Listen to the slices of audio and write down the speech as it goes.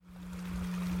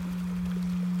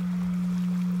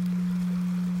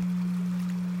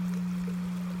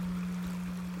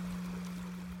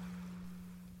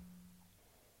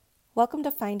Welcome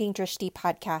to Finding Drishti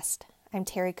podcast. I'm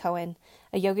Terry Cohen,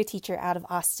 a yoga teacher out of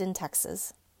Austin,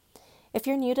 Texas. If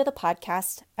you're new to the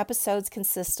podcast, episodes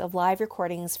consist of live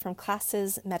recordings from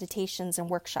classes, meditations, and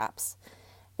workshops.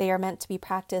 They are meant to be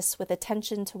practiced with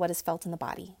attention to what is felt in the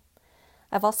body.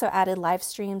 I've also added live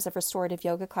streams of restorative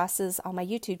yoga classes on my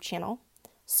YouTube channel.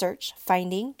 Search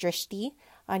Finding Drishti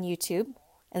on YouTube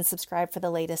and subscribe for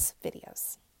the latest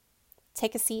videos.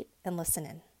 Take a seat and listen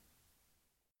in.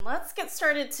 Let's get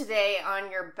started today on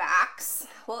your backs.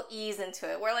 We'll ease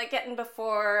into it. We're like getting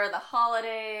before the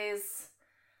holidays.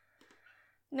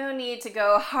 No need to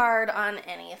go hard on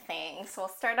anything. So we'll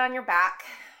start on your back.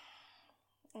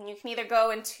 And you can either go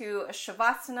into a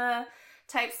Shavasana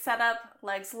type setup,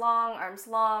 legs long, arms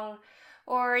long,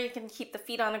 or you can keep the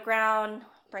feet on the ground,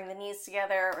 bring the knees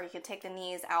together, or you can take the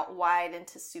knees out wide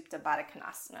into Supta Baddha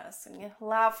Konasana. So you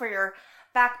allow for your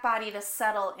back body to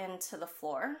settle into the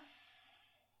floor.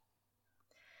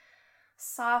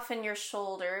 Soften your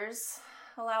shoulders.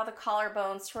 Allow the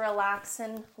collarbones to relax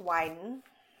and widen.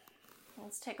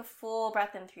 Let's take a full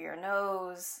breath in through your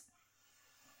nose.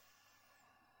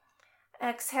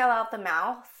 Exhale out the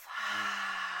mouth.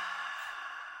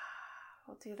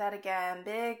 We'll do that again.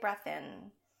 Big breath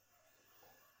in.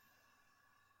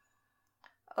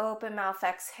 Open mouth,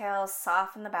 exhale,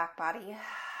 soften the back body.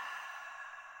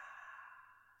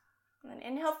 And then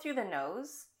inhale through the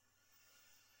nose.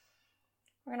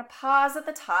 We're going to pause at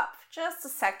the top for just a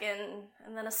second,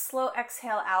 and then a slow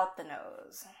exhale out the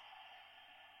nose.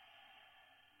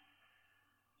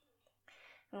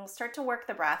 And we'll start to work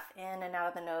the breath in and out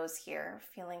of the nose here,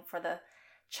 feeling for the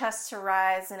chest to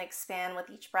rise and expand with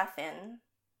each breath in.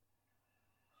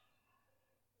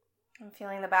 And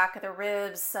feeling the back of the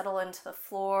ribs settle into the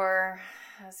floor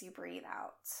as you breathe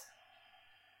out.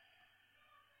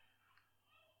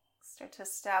 Start to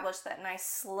establish that nice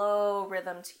slow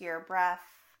rhythm to your breath.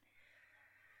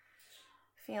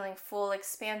 Feeling full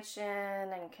expansion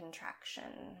and contraction.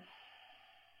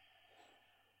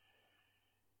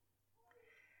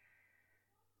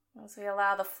 As we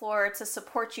allow the floor to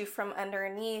support you from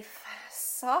underneath,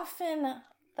 soften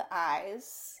the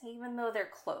eyes, even though they're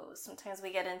closed. Sometimes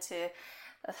we get into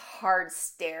a hard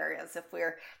stare as if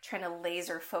we're trying to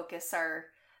laser focus our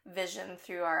vision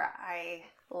through our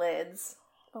eyelids.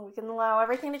 But we can allow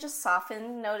everything to just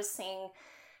soften, noticing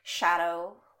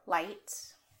shadow,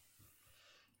 light,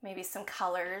 maybe some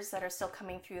colors that are still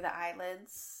coming through the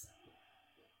eyelids.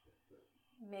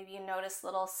 Maybe you notice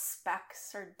little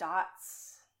specks or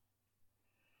dots.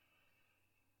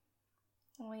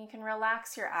 And when you can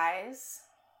relax your eyes,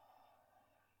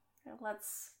 it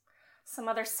lets some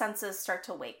other senses start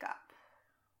to wake up.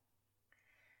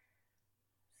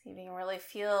 See if you can really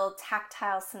feel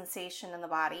tactile sensation in the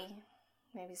body.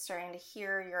 Maybe starting to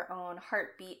hear your own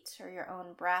heartbeat or your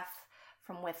own breath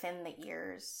from within the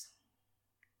ears.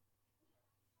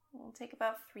 We'll take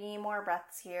about 3 more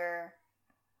breaths here.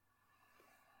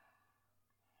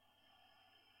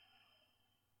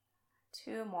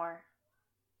 Two more.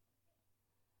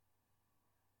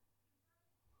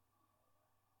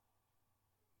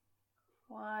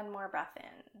 One more breath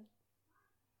in.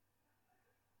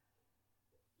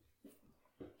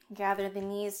 Gather the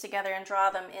knees together and draw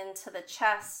them into the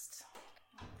chest.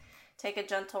 Take a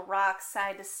gentle rock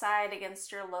side to side against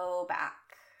your low back.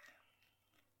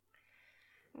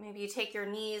 Maybe you take your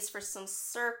knees for some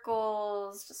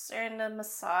circles, just starting to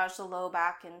massage the low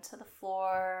back into the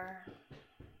floor.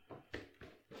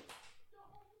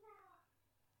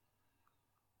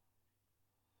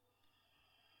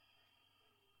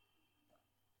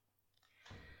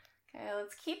 Okay,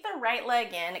 let's keep the right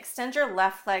leg in. Extend your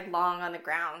left leg long on the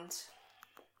ground.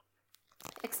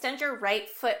 Extend your right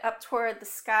foot up toward the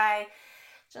sky.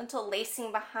 Gentle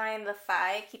lacing behind the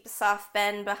thigh. Keep a soft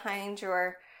bend behind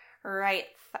your right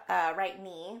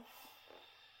knee.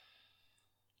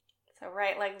 So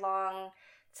right leg long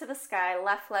to the sky,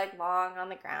 left leg long on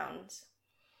the ground.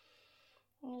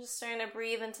 And just starting to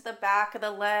breathe into the back of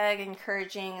the leg,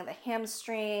 encouraging the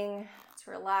hamstring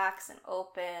to relax and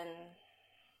open.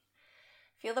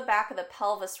 Feel the back of the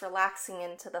pelvis relaxing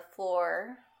into the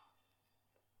floor.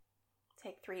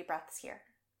 Take 3 breaths here.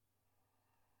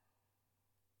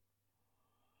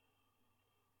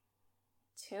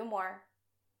 Two more.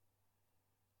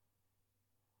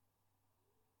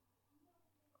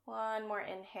 One more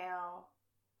inhale.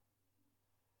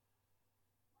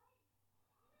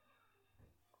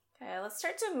 Okay, let's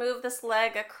start to move this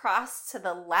leg across to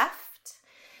the left.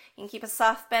 You can keep a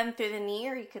soft bend through the knee,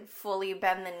 or you could fully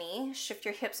bend the knee. Shift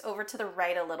your hips over to the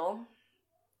right a little.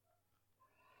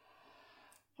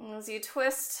 And as you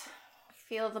twist,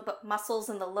 Feel the muscles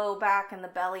in the low back and the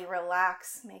belly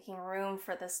relax, making room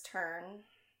for this turn.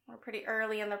 We're pretty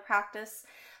early in the practice,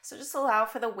 so just allow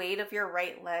for the weight of your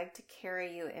right leg to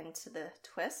carry you into the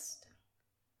twist.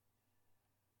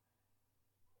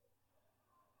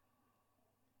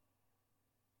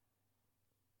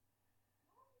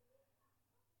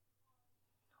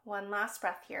 One last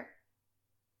breath here.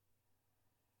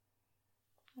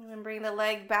 And then bring the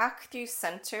leg back through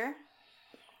center.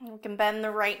 You can bend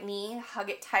the right knee, hug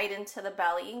it tight into the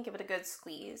belly, and give it a good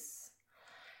squeeze.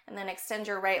 And then extend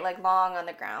your right leg long on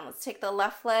the ground. Let's take the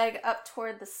left leg up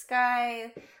toward the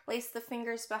sky. Lace the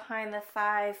fingers behind the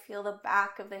thigh. Feel the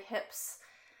back of the hips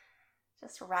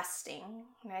just resting,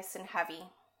 nice and heavy.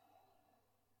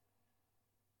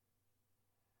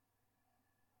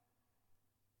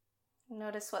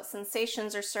 Notice what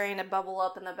sensations are starting to bubble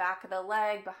up in the back of the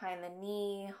leg, behind the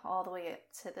knee, all the way up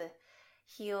to the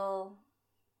heel.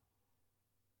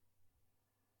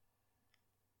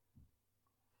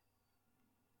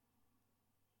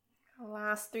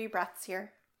 Last 3 breaths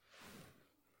here.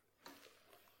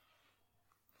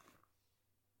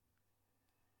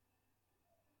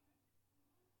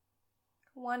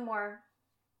 One more.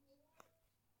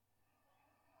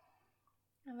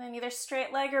 And then either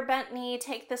straight leg or bent knee,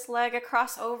 take this leg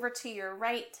across over to your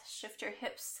right. Shift your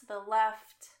hips to the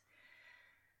left.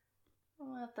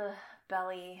 Let the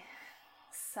belly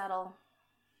settle.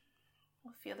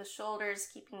 Feel the shoulders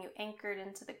keeping you anchored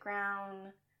into the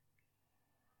ground.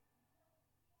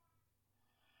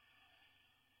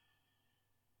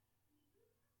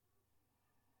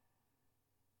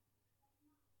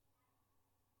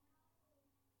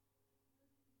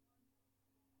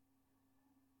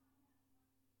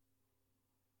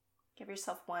 Give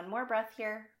yourself one more breath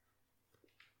here.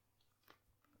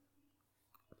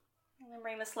 And then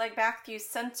bring this leg back through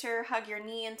center. Hug your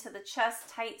knee into the chest.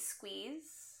 Tight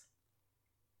squeeze.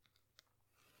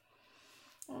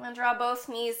 And then draw both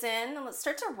knees in. And let's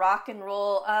start to rock and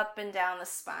roll up and down the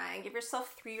spine. Give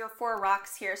yourself 3 or 4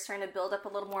 rocks here, starting to build up a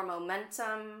little more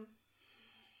momentum.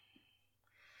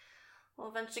 We'll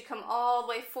eventually come all the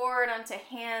way forward onto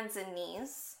hands and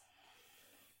knees.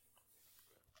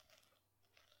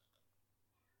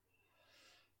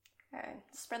 Okay.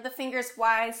 Spread the fingers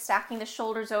wide, stacking the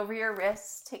shoulders over your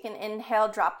wrists. Take an inhale,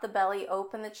 drop the belly,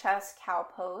 open the chest, cow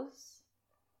pose.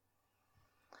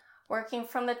 Working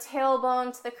from the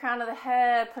tailbone to the crown of the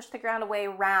head, push the ground away,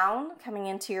 round, coming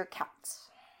into your cat.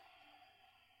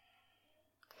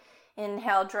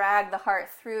 Inhale, drag the heart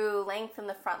through, lengthen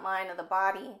the front line of the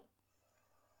body.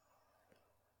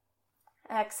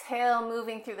 Exhale,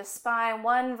 moving through the spine,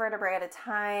 1 vertebrae at a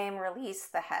time, release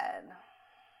the head.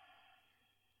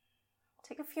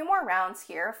 Take a few more rounds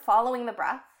here, following the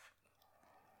breath.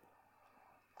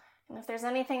 And if there's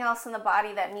anything else in the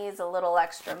body that needs a little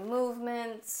extra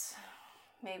movement,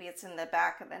 maybe it's in the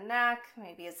back of the neck,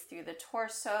 maybe it's through the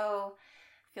torso,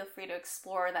 feel free to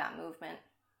explore that movement.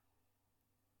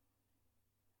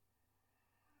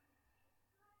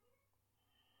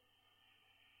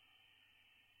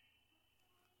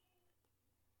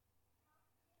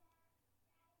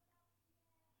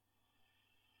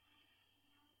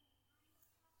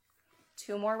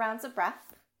 Two more rounds of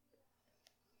breath.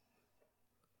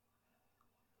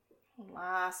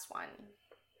 Last one.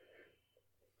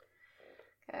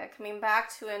 Good. Coming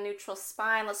back to a neutral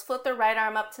spine. Let's float the right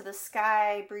arm up to the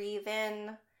sky. Breathe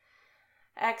in.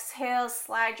 Exhale,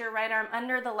 slide your right arm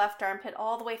under the left armpit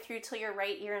all the way through till your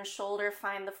right ear and shoulder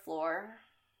find the floor.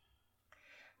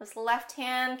 This left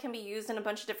hand can be used in a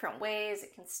bunch of different ways.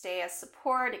 It can stay as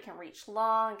support. It can reach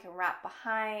long. It can wrap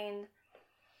behind.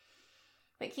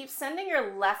 But keep sending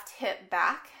your left hip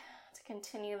back to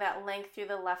continue that length through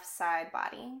the left side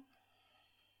body.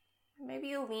 Maybe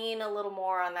you lean a little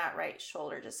more on that right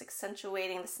shoulder, just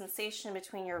accentuating the sensation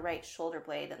between your right shoulder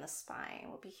blade and the spine.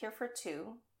 We'll be here for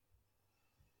 2.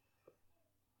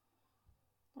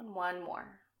 And 1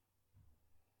 more.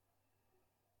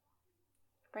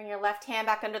 Bring your left hand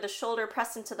back under the shoulder,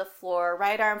 press into the floor.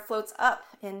 Right arm floats up.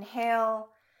 Inhale.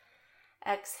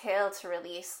 Exhale to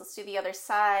release. Let's do the other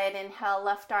side. Inhale,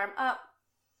 left arm up.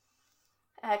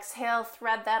 Exhale,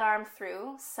 thread that arm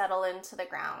through. Settle into the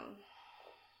ground.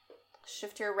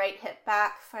 Shift your right hip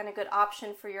back. Find a good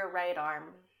option for your right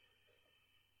arm.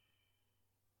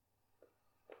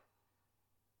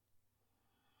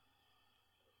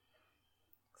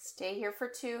 Stay here for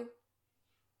 2.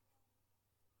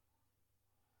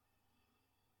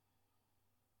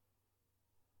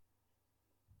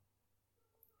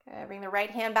 Okay, bring the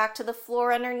right hand back to the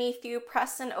floor underneath you.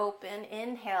 Press and open.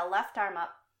 Inhale, left arm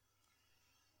up.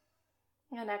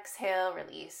 And exhale,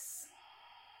 release.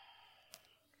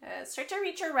 Good. Start to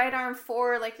reach your right arm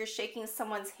forward like you're shaking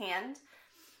someone's hand.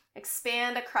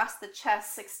 Expand across the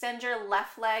chest. Extend your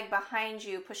left leg behind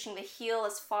you, pushing the heel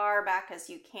as far back as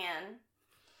you can.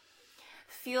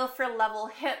 Feel for level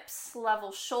hips,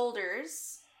 level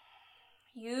shoulders.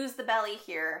 Use the belly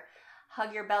here.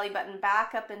 Hug your belly button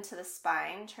back up into the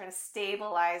spine. Try to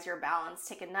stabilize your balance.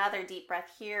 Take another deep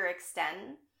breath here.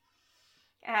 Extend.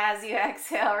 As you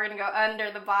exhale, we're going to go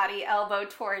under the body, elbow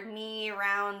toward knee,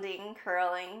 rounding,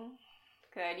 curling.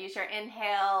 Good. Use your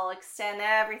inhale. Extend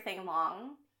everything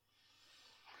long.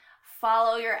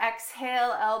 Follow your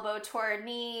exhale, elbow toward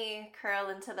knee, curl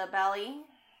into the belly.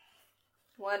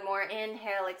 One more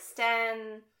inhale,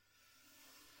 extend.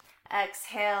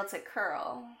 Exhale to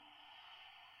curl.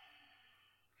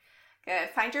 Good.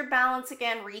 Find your balance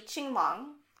again, reaching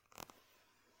long.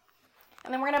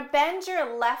 And then we're going to bend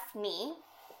your left knee.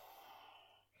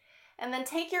 And then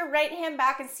take your right hand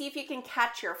back and see if you can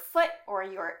catch your foot or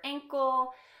your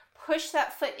ankle. Push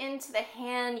that foot into the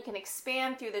hand. You can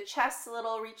expand through the chest a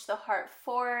little, reach the heart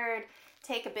forward.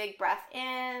 Take a big breath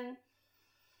in.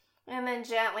 And then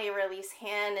gently release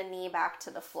hand and knee back to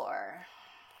the floor.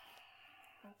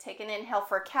 Take an inhale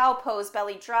for cow pose,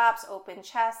 belly drops, open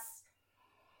chest.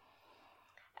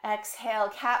 Exhale,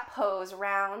 cat pose,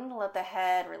 round, let the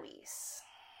head release.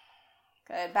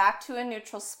 Good, back to a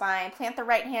neutral spine. Plant the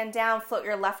right hand down, float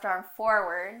your left arm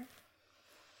forward.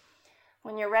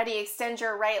 When you're ready, extend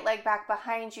your right leg back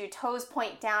behind you, toes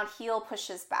point down, heel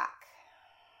pushes back.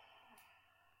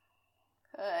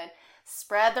 Good.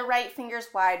 Spread the right fingers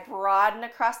wide, broaden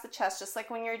across the chest, just like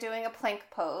when you're doing a plank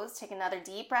pose. Take another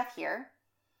deep breath here.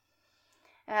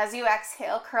 And as you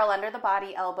exhale, curl under the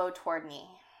body, elbow toward knee.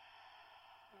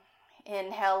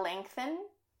 Inhale, lengthen.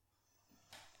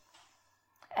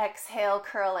 Exhale,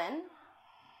 curl in.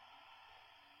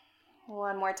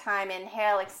 One more time,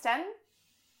 inhale, extend.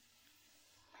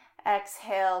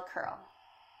 Exhale, curl.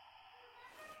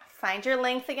 Find your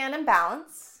length again and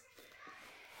balance.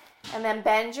 And then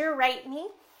bend your right knee.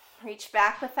 Reach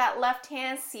back with that left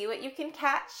hand. See what you can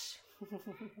catch.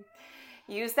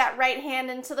 Use that right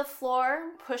hand into the floor.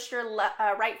 Push your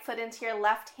right foot into your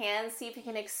left hand. See if you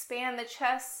can expand the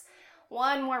chest.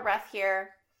 One more breath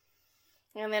here.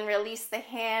 And then release the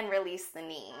hand, release the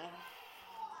knee.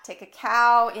 Take a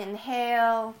cow,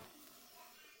 inhale.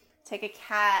 Take a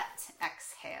cat,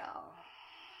 exhale.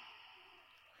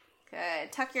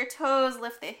 Good. Tuck your toes,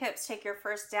 lift the hips, take your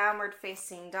first downward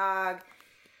facing dog.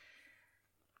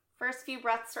 First few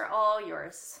breaths are all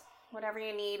yours. Whatever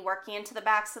you need, working into the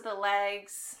backs of the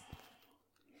legs.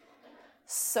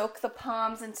 Soak the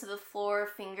palms into the floor,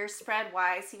 fingers spread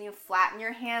wide. So you can flatten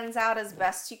your hands out as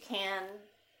best you can.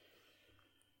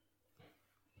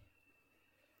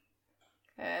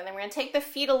 And then we're going to take the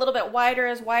feet a little bit wider,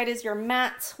 as wide as your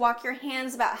mat. Walk your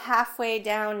hands about halfway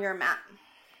down your mat.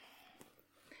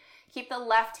 Keep the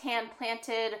left hand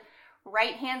planted.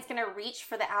 Right hand's going to reach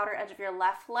for the outer edge of your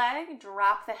left leg.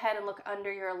 Drop the head and look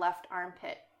under your left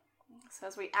armpit. So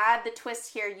as we add the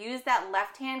twist here, use that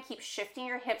left hand. Keep shifting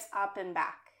your hips up and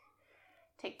back.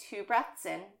 Take 2 breaths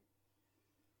in.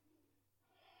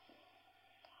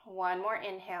 One more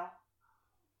inhale.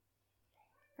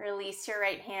 Release your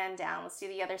right hand down. Let's do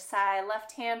the other side.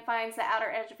 Left hand finds the outer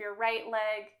edge of your right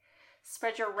leg.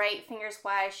 Spread your right fingers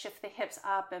wide. Shift the hips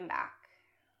up and back.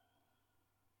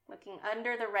 Looking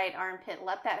under the right armpit.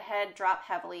 Let that head drop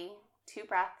heavily. 2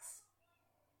 breaths.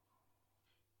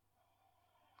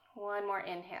 One more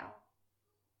inhale.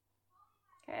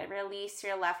 Good. Release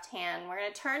your left hand. We're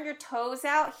going to turn your toes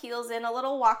out, heels in a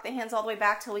little. Walk the hands all the way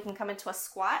back till we can come into a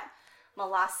squat.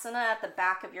 Malasana at the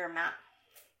back of your mat.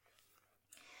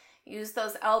 Use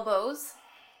those elbows,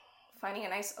 finding a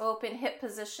nice open hip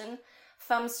position.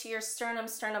 Thumbs to your sternum,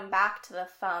 sternum back to the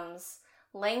thumbs.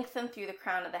 Lengthen through the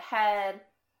crown of the head.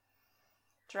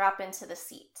 Drop into the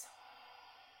seat.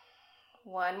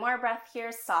 One more breath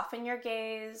here. Soften your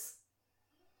gaze.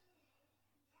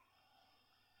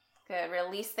 Good.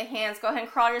 Release the hands. Go ahead and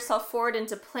crawl yourself forward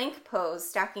into plank pose,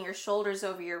 stacking your shoulders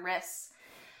over your wrists.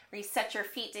 Reset your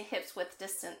feet to hips width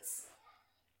distance.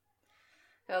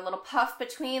 Go a little puff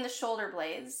between the shoulder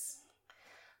blades.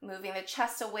 Moving the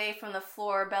chest away from the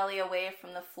floor, belly away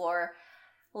from the floor.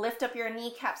 Lift up your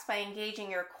kneecaps by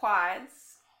engaging your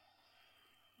quads.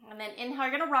 And then inhale,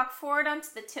 you're going to rock forward onto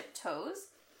the tiptoes.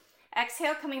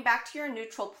 Exhale, coming back to your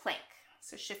neutral plank.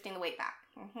 So shifting the weight back.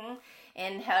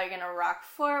 Inhale, you're going to rock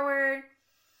forward.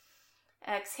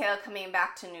 Exhale, coming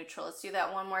back to neutral. Let's do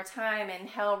that one more time.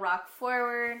 Inhale, rock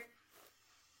forward.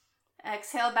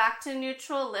 Exhale, back to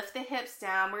neutral. Lift the hips,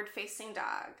 downward facing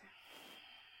dog.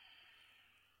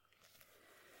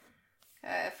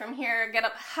 Good. From here, get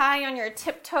up high on your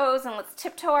tiptoes and let's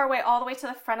tiptoe our way all the way to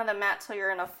the front of the mat till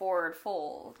you're in a forward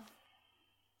fold.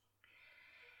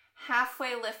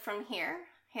 Halfway lift from here,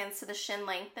 hands to the shin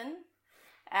lengthen.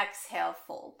 Exhale,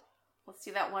 fold. Let's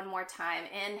do that one more time.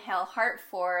 Inhale, heart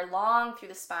forward, long through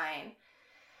the spine.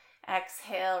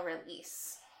 Exhale,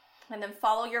 release. And then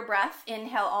follow your breath.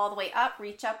 Inhale all the way up,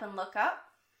 reach up and look up.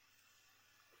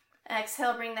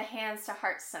 Exhale, bring the hands to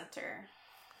heart center.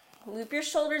 Loop your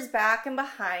shoulders back and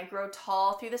behind. Grow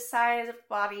tall through the sides of the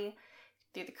body,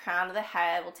 through the crown of the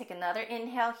head. We'll take another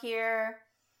inhale here.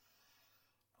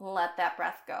 Let that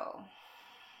breath go.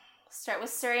 Start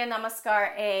with Surya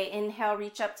Namaskar A. Inhale,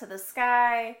 reach up to the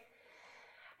sky.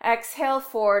 Exhale,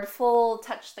 forward fold,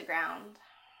 touch the ground.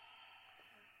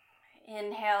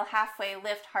 Inhale, halfway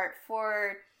lift, heart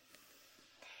forward.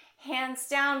 Hands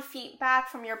down, feet back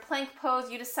from your plank pose.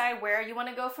 You decide where you want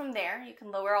to go from there. You can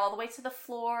lower all the way to the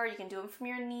floor. You can do them from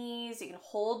your knees. You can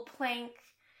hold plank.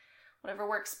 Whatever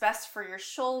works best for your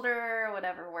shoulder,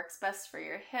 whatever works best for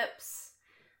your hips.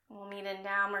 We'll meet in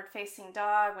downward facing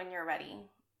dog when you're ready.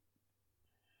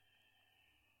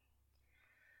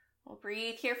 We'll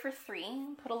breathe here for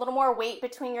 3. Put a little more weight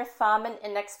between your thumb and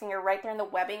index finger right there in the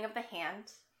webbing of the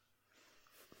hand.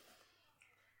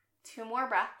 2 more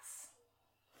breaths.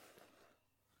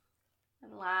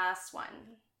 And last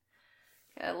one.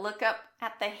 Good. Look up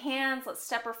at the hands. Let's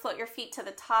step or float your feet to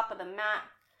the top of the mat.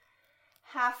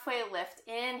 Halfway lift.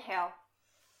 Inhale.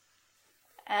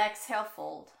 Exhale,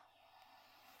 fold.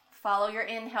 Follow your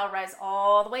inhale, rise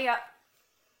all the way up.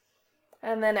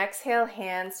 And then exhale,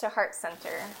 hands to heart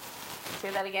center.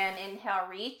 Do that again. Inhale,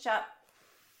 reach up.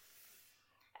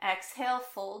 Exhale,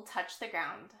 fold, touch the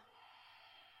ground.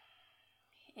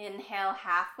 Inhale,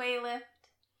 halfway lift.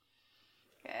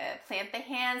 Good. Plant the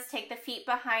hands, take the feet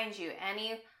behind you.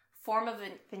 Any form of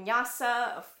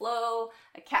vinyasa, a flow,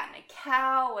 a cat and a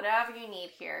cow, whatever you need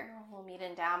here. We'll meet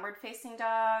in downward facing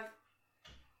dog.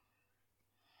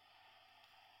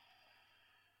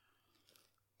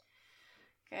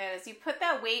 Good. As you put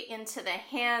that weight into the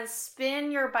hands,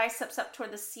 spin your biceps up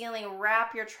toward the ceiling,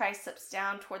 wrap your triceps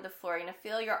down toward the floor. You're going to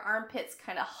feel your armpits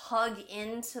kind of hug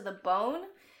into the bone,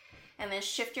 and then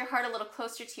shift your heart a little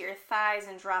closer to your thighs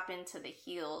and drop into the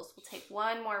heels. We'll take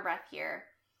one more breath here.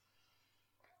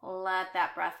 Let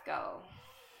that breath go.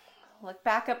 Look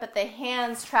back up at the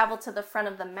hands, travel to the front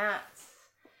of the mat.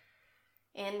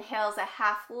 Inhale's a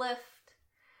half lift.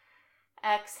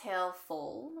 Exhale,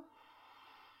 fold.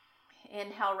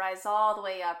 Inhale, rise all the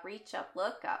way up, reach up,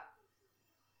 look up.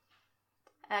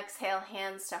 Exhale,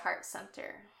 hands to heart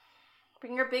center.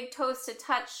 Bring your big toes to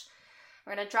touch.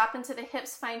 We're going to drop into the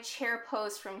hips, find chair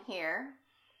pose from here.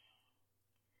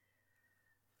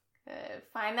 Good.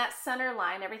 Find that center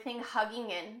line, everything hugging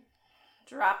in.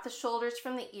 Drop the shoulders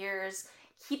from the ears.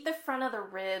 Keep the front of the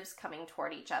ribs coming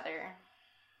toward each other.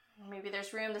 Maybe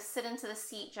there's room to sit into the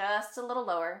seat just a little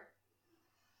lower.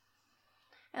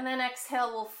 And then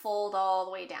exhale, we'll fold all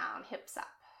the way down, hips up.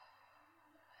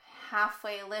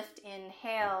 Halfway lift,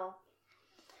 inhale.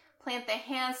 Plant the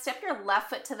hands, step your left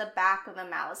foot to the back of the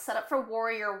mat. Let's set up for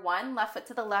warrior 1. Left foot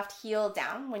to the left, heel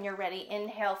down. When you're ready,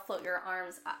 inhale, float your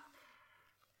arms up.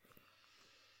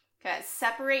 Good.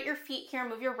 Separate your feet here.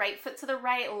 Move your right foot to the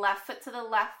right, left foot to the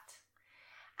left.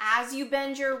 As you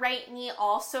bend your right knee,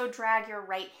 also drag your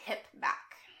right hip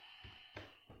back.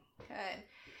 Good.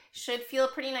 Should feel a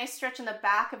pretty nice stretch in the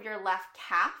back of your left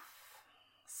calf.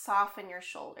 Soften your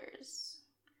shoulders.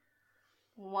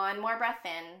 One more breath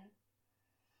in.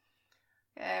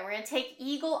 Good. We're going to take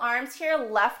eagle arms here.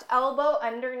 Left elbow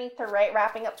underneath the right,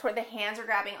 wrapping up toward the hands or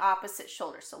grabbing opposite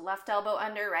shoulder. So left elbow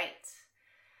under right.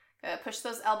 Good. Push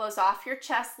those elbows off your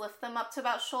chest. Lift them up to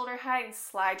about shoulder height and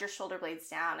slide your shoulder blades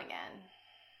down again.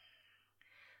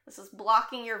 This is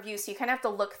blocking your view, so you kind of have to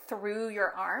look through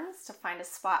your arms to find a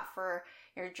spot for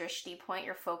your drishti point,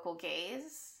 your focal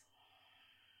gaze.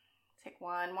 Take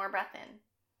one more breath in.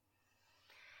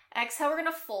 Exhale, we're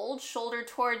going to fold shoulder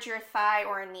towards your thigh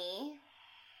or knee.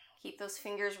 Keep those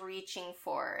fingers reaching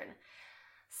forward.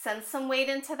 Send some weight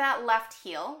into that left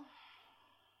heel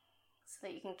so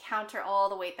that you can counter all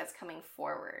the weight that's coming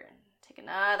forward. Take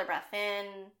another breath in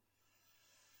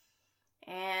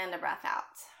and a breath out.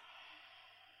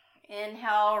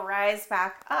 Inhale, rise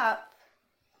back up.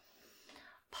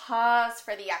 Pause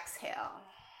for the exhale.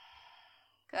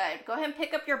 Good. Go ahead and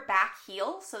pick up your back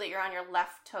heel so that you're on your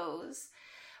left toes.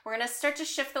 We're going to start to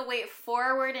shift the weight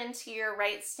forward into your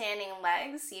right standing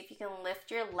leg. See if you can lift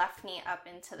your left knee up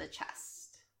into the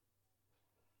chest.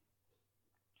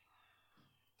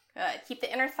 Good. Keep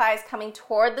the inner thighs coming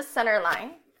toward the center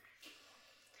line.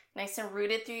 Nice and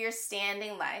rooted through your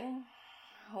standing leg.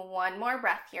 One more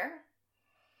breath here.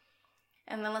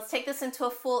 And then let's take this into a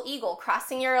full eagle,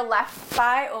 crossing your left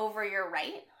thigh over your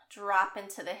right. Drop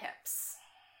into the hips.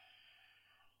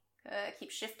 Good.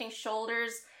 Keep shifting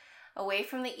shoulders away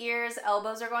from the ears.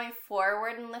 Elbows are going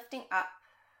forward and lifting up.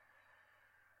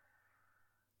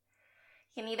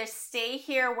 You can either stay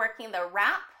here working the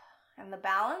wrap and the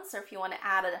balance, or if you want to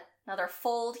add another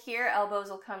fold here, elbows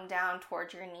will come down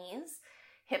towards your knees.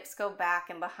 Hips go back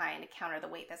and behind to counter the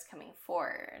weight that's coming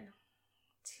forward.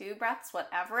 2 breaths,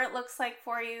 whatever it looks like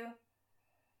for you.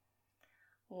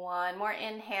 1 more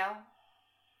inhale.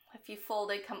 If you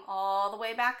folded, come all the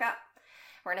way back up.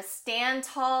 We're going to stand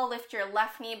tall, lift your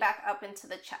left knee back up into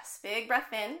the chest. Big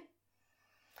breath in.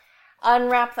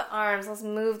 Unwrap the arms. Let's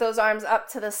move those arms up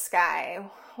to the sky.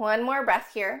 1 more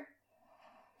breath here.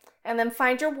 And then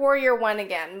find your warrior 1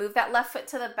 again. Move that left foot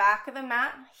to the back of the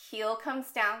mat. Heel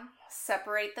comes down.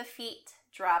 Separate the feet.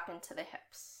 Drop into the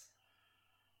hips.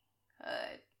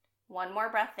 Good. 1 more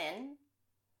breath in.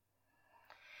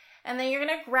 And then you're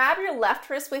going to grab your left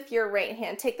wrist with your right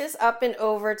hand. Take this up and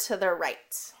over to the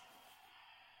right.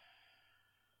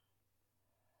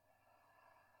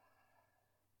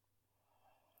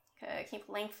 Good. Keep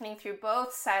lengthening through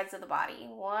both sides of the body.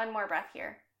 1 more breath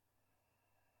here.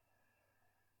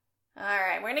 All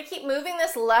right, we're going to keep moving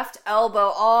this left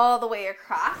elbow all the way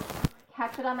across.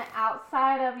 Catch it on the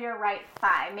outside of your right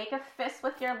thigh. Make a fist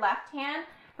with your left hand.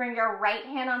 Bring your right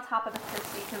hand on top of the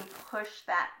fist so you can push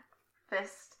that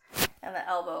fist and the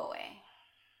elbow away.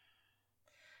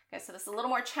 Okay, so this is a little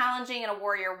more challenging in a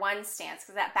warrior 1 stance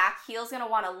because that back heel is going to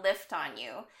want to lift on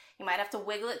you. You might have to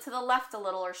wiggle it to the left a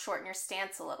little or shorten your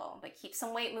stance a little, but keep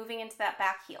some weight moving into that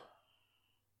back heel.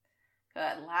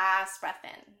 Good. Last breath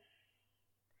in.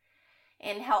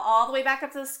 Inhale all the way back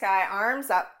up to the sky, arms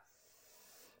up.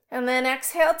 And then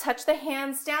exhale, touch the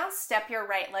hands down, step your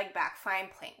right leg back, find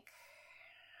plank.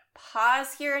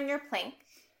 Pause here in your plank.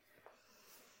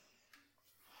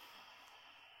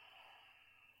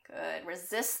 Good.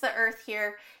 Resist the earth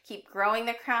here. Keep growing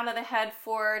the crown of the head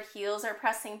forward. Heels are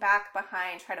pressing back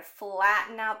behind. Try to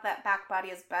flatten out that back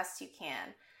body as best you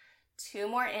can. 2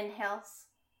 more inhales.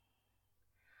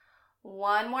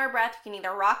 1 more breath. You can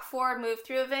either rock forward, move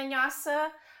through a vinyasa,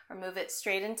 or move it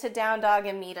straight into down dog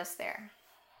and meet us there.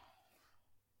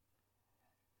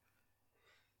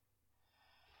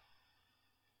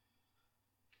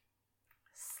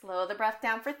 Slow the breath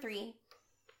down for 3.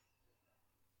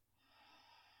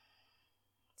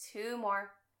 2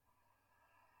 more.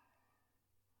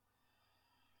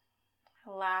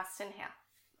 Last inhale.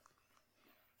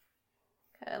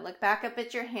 Good. Look back up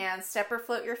at your hands. Step or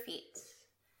float your feet.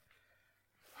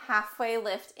 Halfway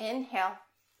lift. Inhale.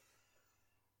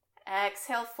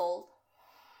 Exhale, fold.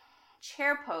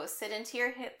 Chair pose. Sit into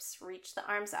your hips. Reach the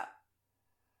arms up.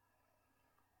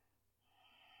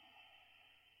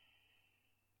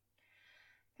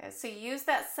 Okay, so use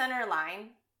that center line.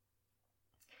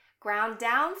 Ground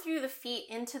down through the feet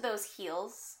into those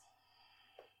heels.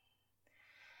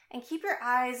 And keep your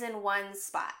eyes in one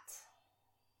spot.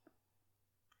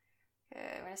 Good.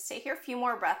 We're going to stay here a few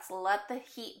more breaths. Let the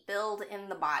heat build in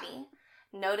the body.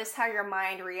 Notice how your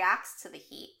mind reacts to the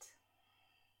heat.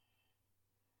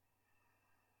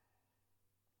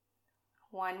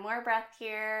 1 more breath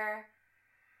here.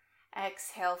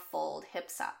 Exhale, fold,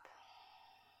 hips up.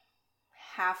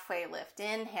 Halfway lift.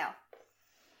 Inhale.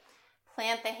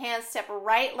 Plant the hands, step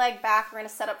right leg back. We're going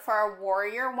to set up for our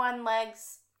warrior 1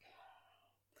 legs.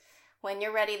 When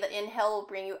you're ready, the inhale will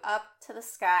bring you up to the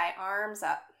sky, arms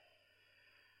up.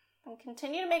 And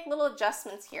continue to make little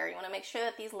adjustments here. You want to make sure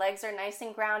that these legs are nice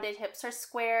and grounded, hips are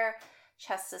square,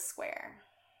 chest is square.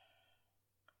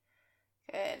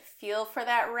 Good. Feel for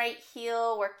that right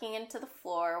heel working into the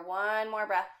floor. 1 more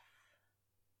breath.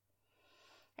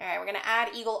 All right, we're going to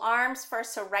add eagle arms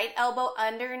first. So right elbow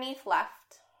underneath left.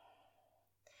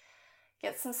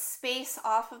 Get some space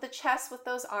off of the chest with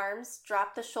those arms.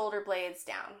 Drop the shoulder blades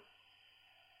down.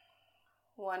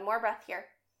 1 more breath here.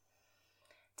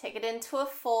 Take it into a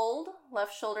fold.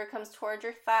 Left shoulder comes towards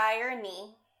your thigh or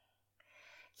knee.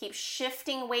 Keep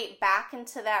shifting weight back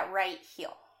into that right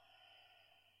heel.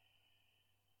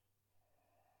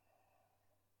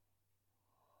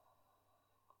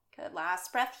 Good.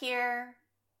 Last breath here.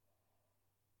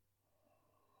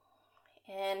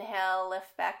 Inhale,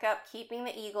 lift back up, keeping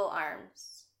the eagle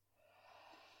arms.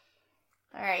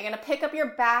 All right, you're going to pick up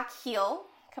your back heel,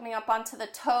 coming up onto the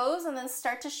toes, and then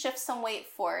start to shift some weight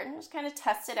forward and just kind of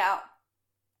test it out.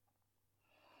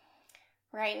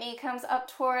 Right knee comes up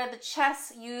toward the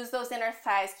chest. Use those inner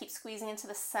thighs. Keep squeezing into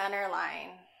the center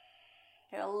line.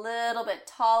 Get a little bit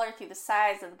taller through the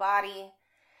sides of the body.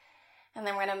 And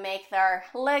then we're going to make our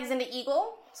legs into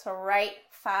eagle. So right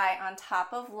thigh on top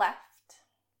of left.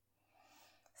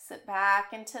 Sit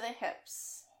back into the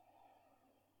hips.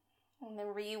 And then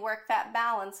rework that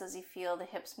balance as you feel the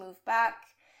hips move back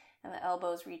and the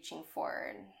elbows reaching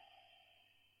forward.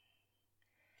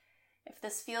 If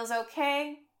this feels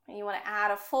okay and you want to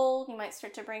add a fold, you might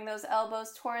start to bring those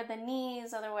elbows toward the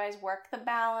knees. Otherwise, work the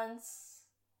balance.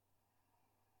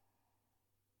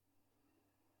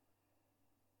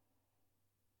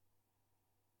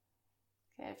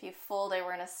 Okay, if you folded,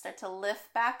 we're going to start to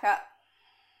lift back up.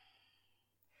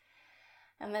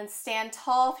 And then stand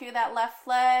tall through that left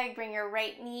leg. Bring your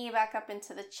right knee back up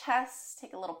into the chest.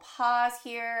 Take a little pause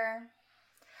here.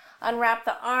 Unwrap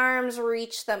the arms,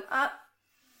 reach them up.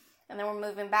 And then we're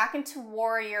moving back into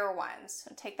warrior one.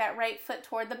 So take that right foot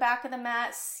toward the back of the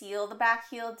mat. Seal the back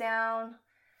heel down.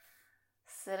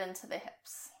 Sit into the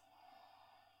hips.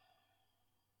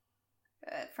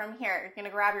 Good. From here, you're going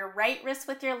to grab your right wrist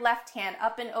with your left hand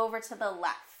up and over to the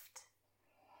left.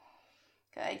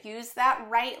 Good. Use that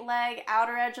right leg,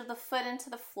 outer edge of the foot into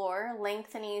the floor,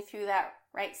 lengthening through that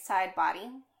right side body.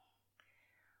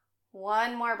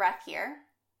 One more breath here.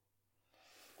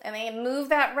 And then move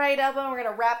that right elbow. We're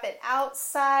going to wrap it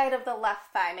outside of the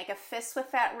left thigh. Make a fist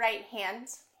with that right hand.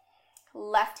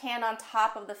 Left hand on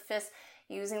top of the fist,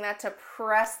 using that to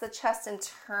press the chest and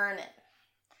turn it.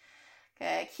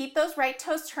 Good. Keep those right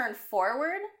toes turned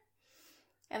forward.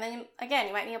 And then again,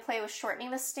 you might need to play with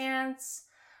shortening the stance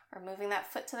or moving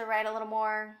that foot to the right a little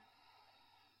more.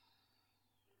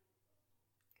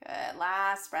 Good.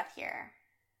 Last breath here.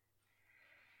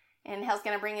 Inhale's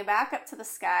going to bring you back up to the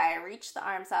sky. Reach the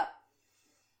arms up.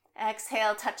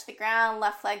 Exhale, touch the ground.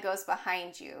 Left leg goes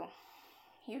behind you.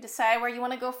 You decide where you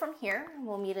want to go from here.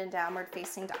 We'll meet in downward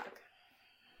facing dog.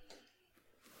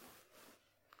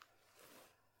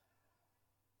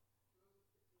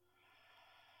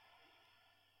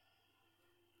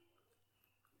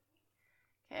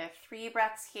 Okay, 3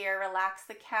 breaths here. Relax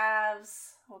the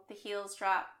calves. Let the heels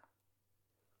drop.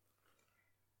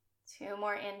 2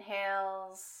 more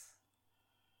inhales.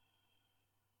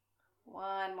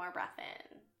 1 more breath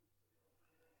in.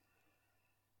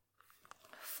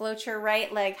 Float your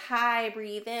right leg high.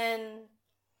 Breathe in.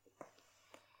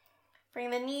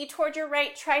 Bring the knee toward your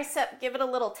right tricep. Give it a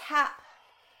little tap.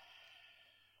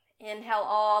 Inhale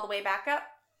all the way back up.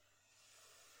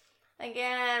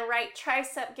 Again, right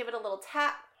tricep, give it a little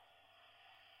tap.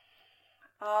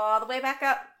 All the way back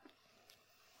up.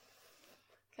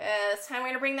 Okay, this time we're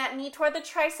going to bring that knee toward the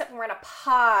tricep and we're going to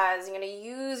pause. You're going to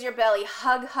use your belly.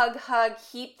 Hug, hug, hug.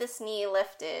 Keep this knee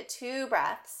lifted. 2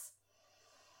 breaths.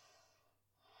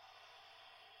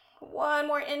 1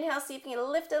 more inhale. See if you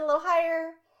can lift it a little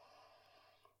higher.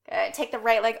 Good. Take the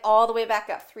right leg all the way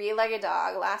back up. 3-legged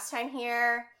dog. Last time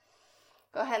here.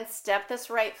 Go ahead and step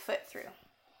this right foot through.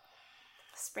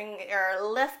 Bring your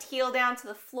left heel down to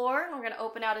the floor, and we're going to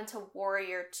open out into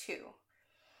warrior 2.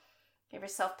 Give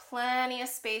yourself plenty of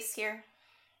space here.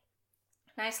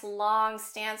 Nice long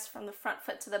stance from the front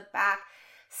foot to the back.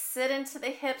 Sit into the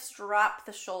hips, drop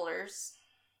the shoulders.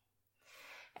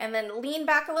 And then lean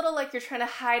back a little like you're trying to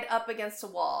hide up against a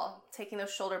wall, taking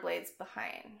those shoulder blades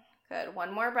behind. Good.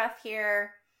 1 more breath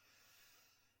here.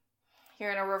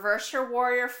 You're going to reverse your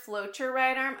warrior, float your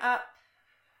right arm up.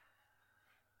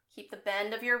 Keep the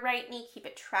bend of your right knee. Keep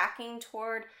it tracking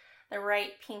toward the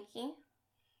right pinky.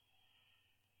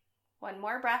 1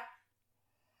 more breath.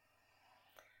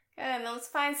 Good, and then let's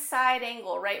find side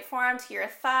angle. Right forearm to your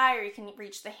thigh, or you can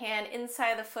reach the hand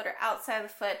inside the foot or outside the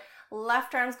foot.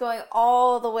 Left arm's going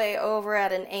all the way over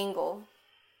at an angle.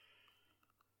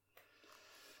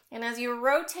 And as you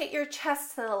rotate your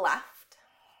chest to the left,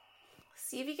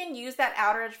 see if you can use that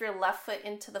outer edge of your left foot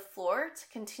into the floor to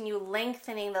continue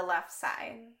lengthening the left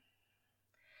side.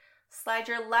 Slide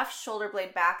your left shoulder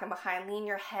blade back and behind. Lean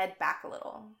your head back a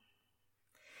little.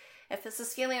 If this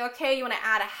is feeling okay, you want to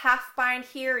add a half bind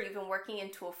here, or you've been working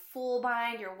into a full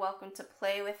bind, you're welcome to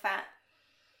play with that.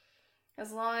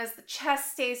 As long as the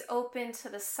chest stays open to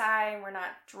the side, we're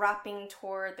not dropping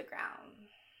toward the ground.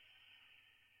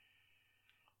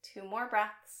 2 more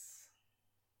breaths.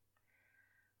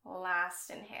 Last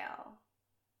inhale.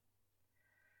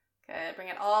 Good. Bring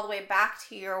it all the way back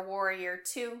to your warrior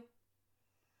 2.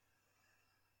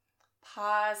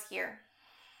 Pause here.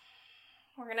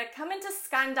 We're going to come into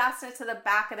Skandasana to the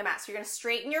back of the mat. So you're going to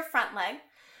straighten your front leg,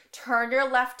 turn your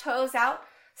left toes out,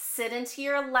 sit into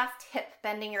your left hip,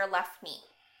 bending your left knee.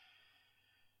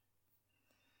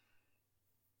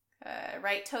 Good.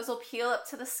 Right toes will peel up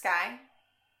to the sky.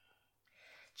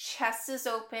 Chest is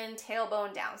open,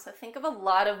 tailbone down. So think of a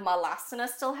lot of Malasana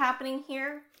still happening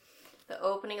here. The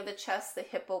opening of the chest, the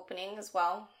hip opening as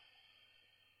well.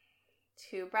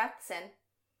 2 breaths in.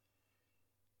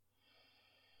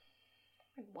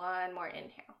 One more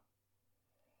inhale.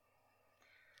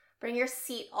 Bring your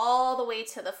seat all the way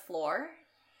to the floor.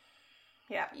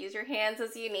 Yeah, use your hands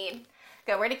as you need.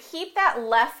 Good, we're gonna keep that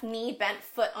left knee bent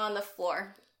foot on the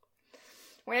floor.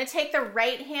 We're gonna take the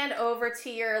right hand over to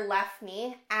your left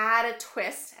knee, add a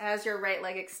twist as your right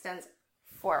leg extends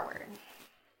forward.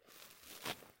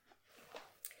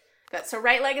 Good, so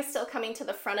right leg is still coming to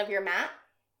the front of your mat.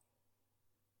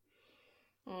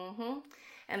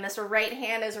 And this right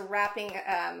hand is grabbing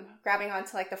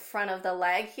onto like the front of the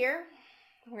leg here.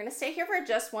 We're gonna stay here for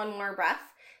just one more breath.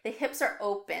 The hips are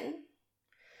open.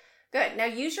 Good, now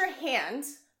use your hand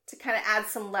to kind of add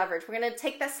some leverage. We're gonna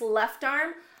take this left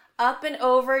arm up and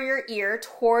over your ear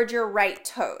toward your right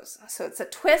toes. So it's a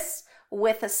twist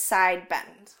with a side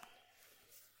bend.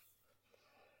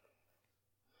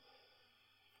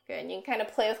 Good, and you can kind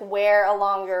of play with where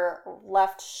along your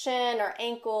left shin or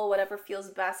ankle, whatever feels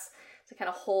best to kind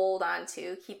of hold on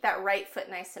to. Keep that right foot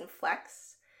nice and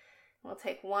flexed. We'll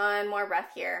take one more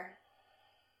breath here.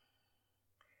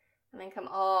 And then come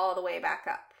all the way back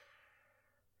up.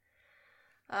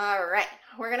 All right,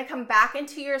 we're gonna come back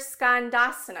into your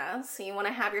Skandasana. So you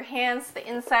wanna have your hands to the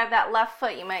inside of that left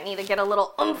foot. You might need to get a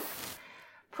little oomph.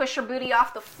 Push your booty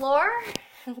off the floor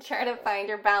and try to find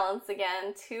your balance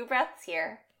again. 2 breaths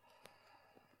here.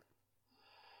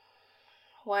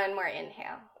 One more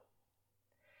inhale.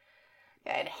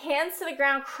 Good, hands to the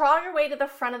ground, crawl your way to the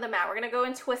front of the mat. We're gonna go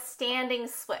into a standing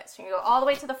split. So you're gonna go all the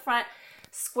way to the front,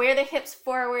 square the hips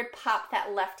forward, pop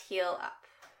that left heel up.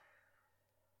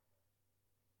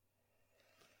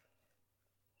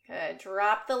 Good,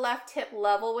 drop the left hip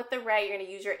level with the right. You're gonna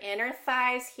use your inner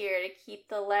thighs here to keep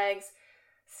the legs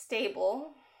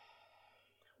stable.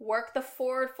 Work the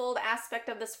forward fold aspect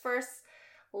of this first.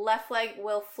 Left leg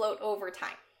will float over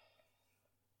time.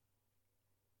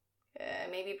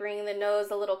 Good, maybe bring the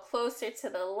nose a little closer to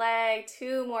the leg.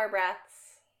 2 more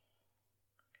breaths.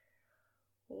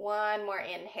 One more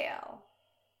inhale.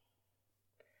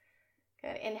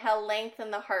 Good, inhale, lengthen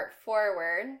the heart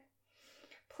forward.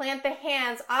 Plant the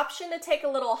hands. Option to take a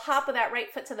little hop of that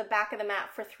right foot to the back of the mat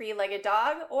for 3-legged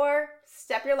dog, or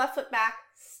step your left foot back,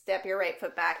 step your right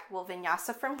foot back. We'll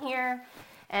vinyasa from here.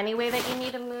 Any way that you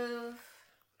need to move.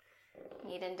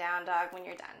 Knee and down dog when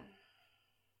you're done.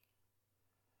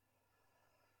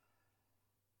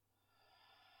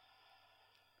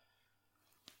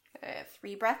 Good.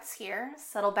 3 breaths here.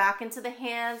 Settle back into the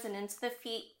hands and into the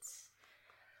feet.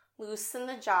 Loosen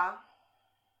the jaw.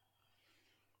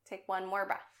 Take one more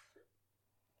breath.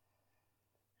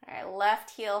 All right,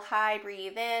 left heel high,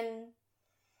 breathe in.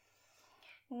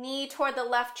 Knee toward the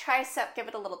left tricep, give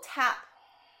it a little tap.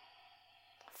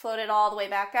 Float it all the way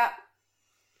back up.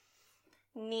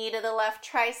 Knee to the left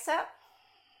tricep.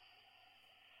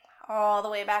 All the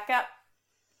way back up.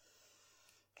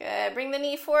 Good, bring the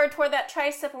knee forward toward that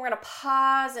tricep, and we're gonna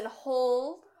pause and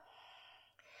hold.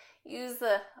 Use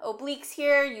the obliques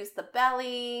here, use the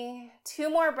belly. 2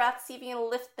 more breaths, see if you can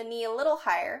lift the knee a little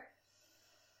higher.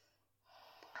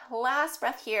 Last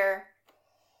breath here.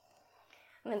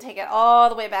 And then take it all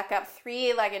the way back up,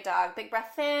 3-legged dog. Big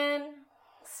breath in,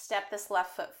 step this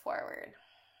left foot forward.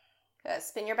 Good,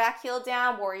 spin your back heel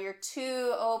down, warrior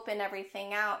 2, open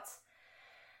everything out.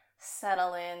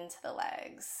 Settle into the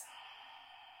legs.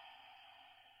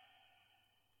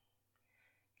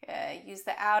 Good. Use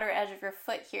the outer edge of your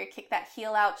foot here. Kick that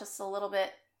heel out just a little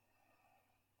bit.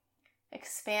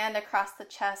 Expand across the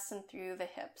chest and through the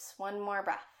hips. 1 more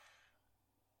breath.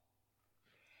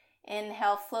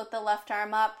 Inhale, float the left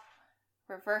arm up.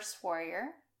 Reverse warrior.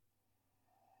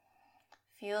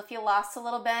 Feel if you lost a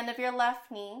little bend of your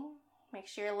left knee. Make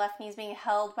sure your left knee is being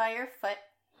held by your foot.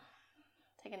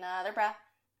 Take another breath.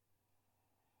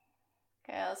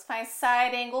 Okay, let's find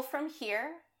side angle from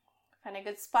here. Find a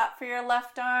good spot for your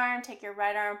left arm. Take your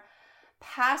right arm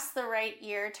past the right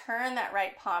ear. Turn that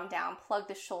right palm down. Plug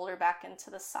the shoulder back into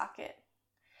the socket.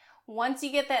 Once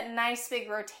you get that nice big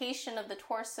rotation of the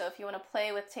torso, if you want to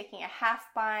play with taking a half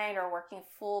bind or working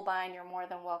full bind, you're more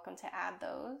than welcome to add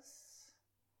those.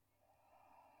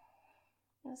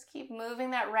 Just keep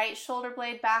moving that right shoulder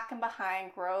blade back and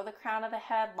behind. Grow the crown of the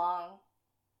head long.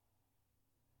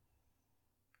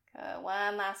 Good.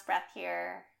 1 last breath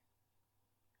here.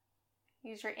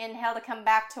 Use your inhale to come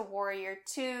back to warrior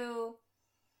 2.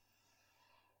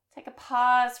 Take a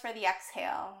pause for the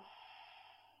exhale.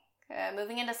 Good.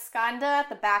 Moving into Skanda at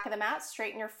the back of the mat.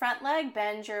 Straighten your front leg,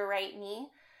 bend your right knee.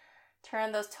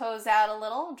 Turn those toes out a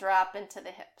little, drop into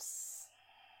the hips.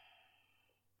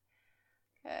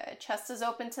 Good. Chest is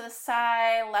open to the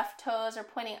side, left toes are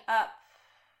pointing up.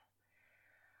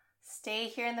 Stay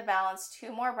here in the balance,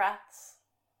 2 more breaths.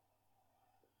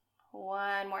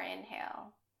 One more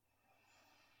inhale.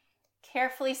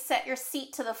 Carefully set your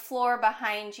seat to the floor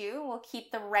behind you. We'll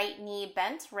keep the right knee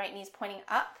bent. Right knee's pointing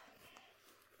up.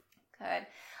 Good.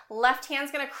 Left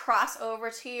hand's going to cross over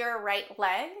to your right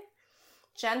leg.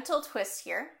 Gentle twist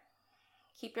here.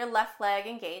 Keep your left leg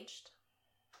engaged.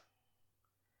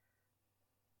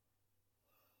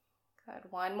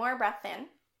 Good. One more breath in.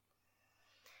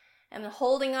 And then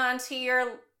holding on to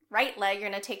your right leg, you're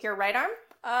going to take your right arm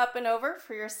up and over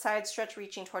for your side stretch,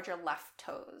 reaching towards your left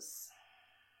toes.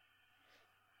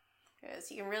 Good.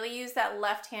 So you can really use that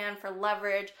left hand for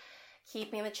leverage,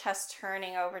 keeping the chest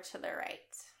turning over to the right.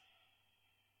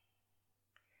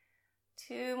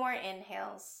 2 more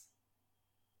inhales.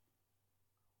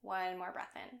 1 more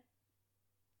breath in.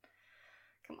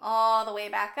 Come all the way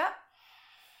back up.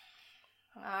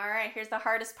 All right, here's the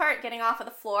hardest part, getting off of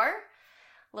the floor.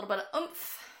 A little bit of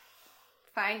oomph.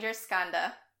 Find your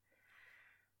skanda.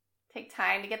 Take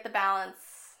time to get the balance.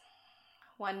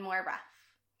 1 more breath.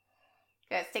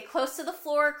 Good. Stay close to the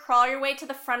floor. Crawl your way to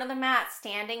the front of the mat.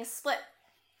 Standing split.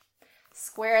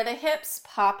 Square the hips.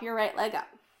 Pop your right leg up.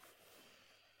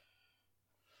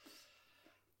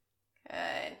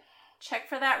 Good. Check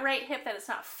for that right hip that it's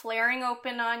not flaring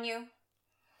open on you.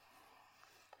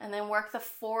 And then work the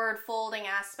forward folding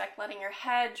aspect, letting your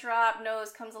head drop.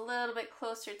 Nose comes a little bit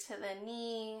closer to the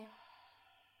knee.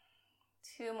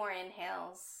 2 more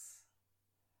inhales.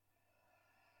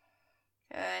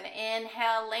 Good.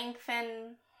 Inhale,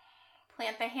 lengthen.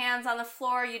 Plant the hands on the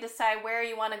floor. You decide where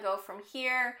you want to go from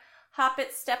here. Hop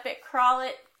it, step it, crawl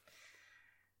it.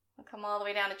 We'll come all the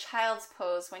way down to child's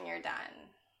pose when you're done.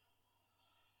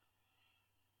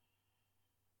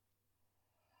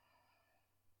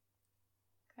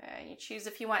 Good. You choose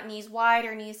if you want knees wide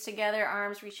or knees together,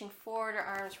 arms reaching forward or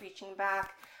arms reaching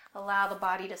back. Allow the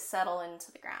body to settle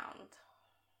into the ground.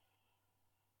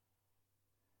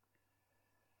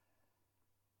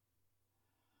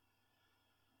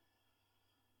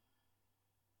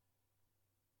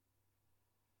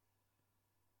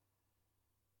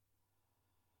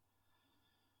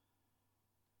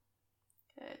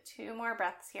 Good. 2 more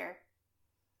breaths here.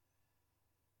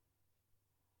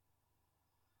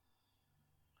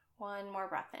 1 more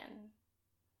breath in.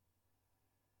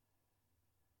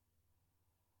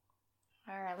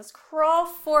 All right, let's crawl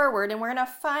forward and we're going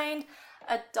to find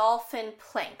a dolphin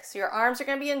plank. So your arms are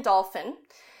going to be in dolphin,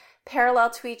 parallel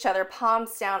to each other,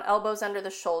 palms down, elbows under the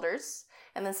shoulders,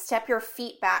 and then step your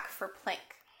feet back for plank.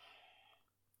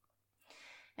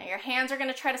 Now your hands are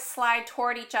going to try to slide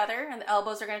toward each other and the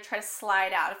elbows are going to try to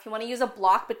slide out. If you want to use a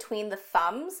block between the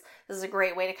thumbs, this is a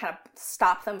great way to kind of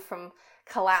stop them from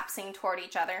collapsing toward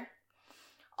each other.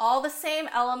 All the same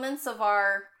elements of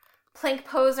our plank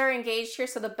pose are engaged here,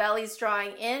 so the belly's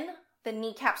drawing in, the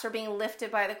kneecaps are being lifted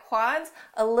by the quads,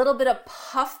 a little bit of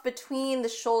puff between the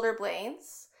shoulder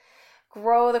blades.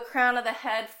 Grow the crown of the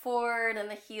head forward and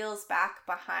the heels back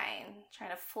behind, trying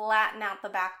to flatten out the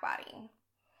back body.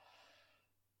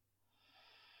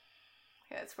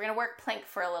 Good, so we're going to work plank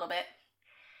for a little bit.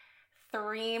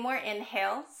 3 more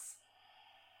inhales.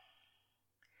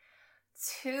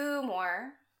 2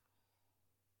 more.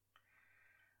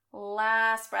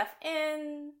 Last breath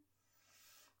in.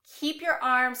 Keep your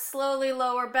arms slowly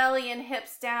lower, belly and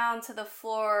hips down to the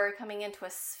floor, coming into a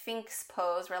sphinx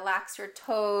pose. Relax your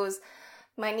toes.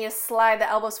 Might need to slide the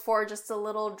elbows forward just a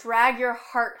little. Drag your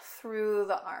heart through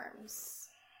the arms.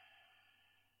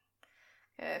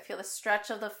 Good. Feel the stretch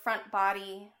of the front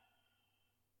body.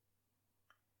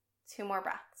 2 more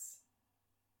breaths.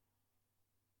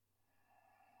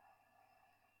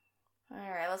 All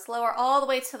right, let's lower all the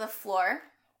way to the floor.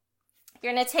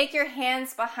 You're going to take your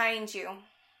hands behind you.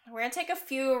 We're going to take a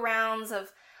few rounds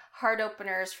of heart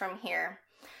openers from here.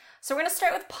 So we're going to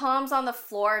start with palms on the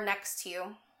floor next to you.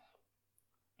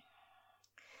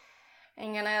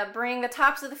 And you're going to bring the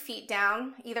tops of the feet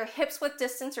down, either hips width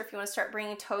distance, or if you want to start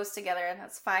bringing toes together,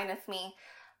 that's fine with me.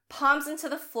 Palms into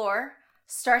the floor.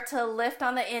 Start to lift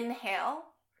on the inhale,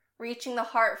 reaching the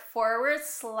heart forward,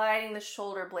 sliding the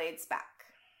shoulder blades back.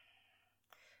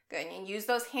 Good, and you use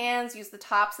those hands, use the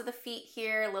tops of the feet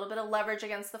here, a little bit of leverage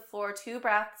against the floor, 2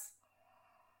 breaths.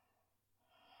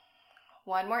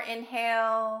 1 more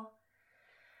inhale.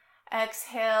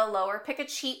 Exhale, lower, pick a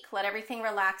cheek, let everything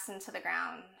relax into the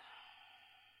ground.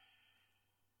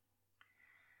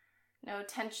 No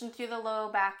tension through the low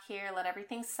back here, let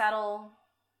everything settle.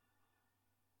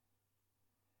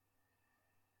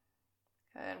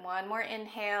 Good, 1 more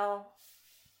inhale.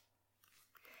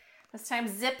 This time,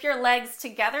 zip your legs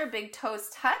together, big toes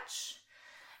touch.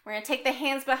 We're going to take the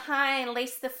hands behind,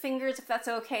 lace the fingers, if that's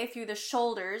okay, through the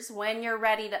shoulders. When you're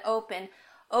ready to open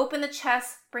Open the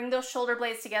chest, bring those shoulder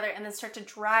blades together, and then start to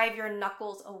drive your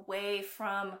knuckles away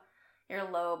from your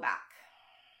low back.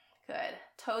 Good.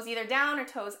 Toes either down or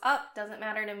toes up, doesn't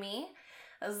matter to me.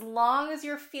 As long as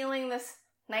you're feeling this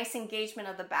nice engagement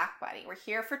of the back body. We're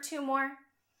here for 2 more.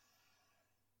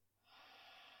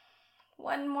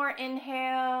 1 more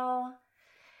inhale,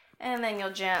 and then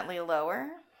you'll gently lower.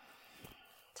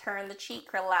 Turn the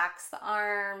cheek, relax the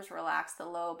arms, relax the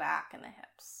low back and the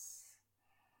hips.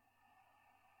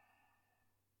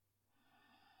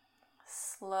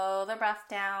 Slow the breath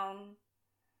down.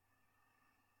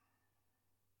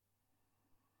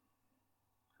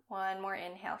 1 more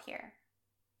inhale here.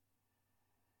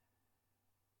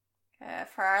 Good.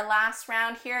 For our last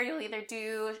round here, you'll either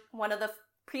do one of the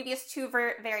previous 2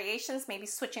 variations, maybe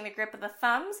switching the grip of the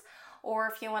thumbs, or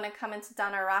if you want to come into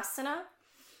Dhanurasana,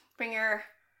 bring your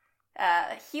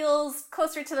heels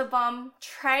closer to the bum.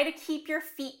 Try to keep your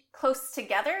feet close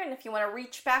together, and if you want to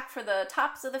reach back for the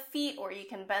tops of the feet, or you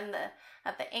can bend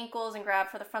at the ankles and grab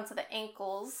for the fronts of the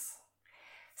ankles.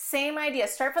 Same idea.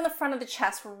 Start from the front of the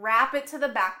chest, wrap it to the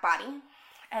back body,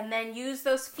 and then use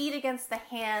those feet against the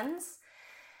hands,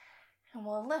 and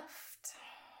we'll lift.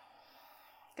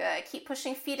 Good. Keep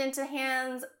pushing feet into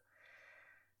hands.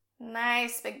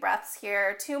 Nice big breaths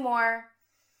here. 2 more.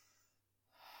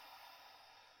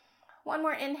 1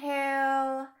 more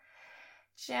inhale.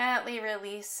 Gently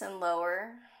release and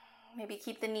lower. Maybe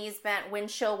keep the knees bent.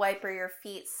 Windshield wiper your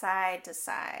feet side to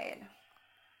side.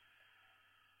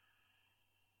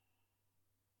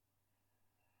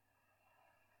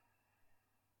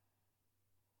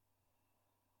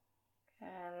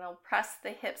 And they'll press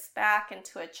the hips back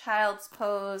into a child's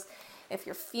pose. If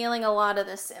you're feeling a lot of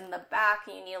this in the back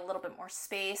and you need a little bit more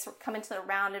space, or come into the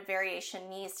rounded variation,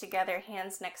 knees together,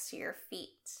 hands next to your feet.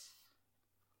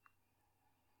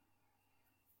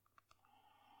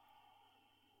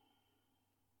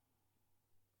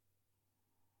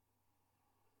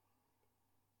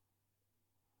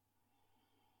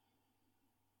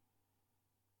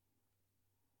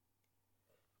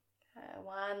 Good.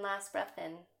 1 last breath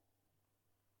in.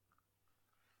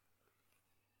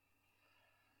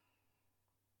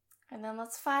 And then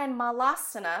let's find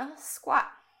Malasana,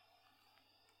 squat.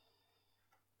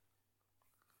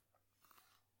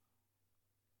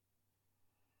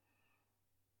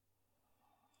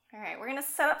 All right, we're gonna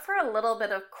set up for a little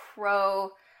bit of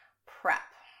crow prep.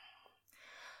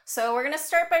 So we're gonna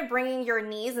start by bringing your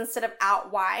knees, instead of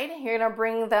out wide, you're gonna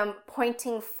bring them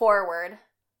pointing forward,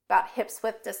 about hips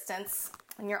width distance,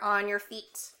 and you're on your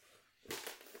feet.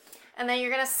 And then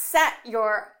you're gonna set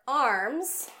your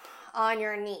arms on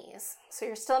your knees. So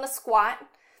you're still in a squat,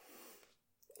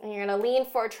 and you're gonna lean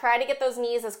forward. Try to get those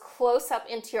knees as close up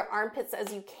into your armpits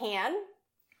as you can,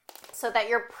 so that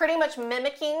you're pretty much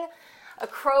mimicking a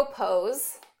crow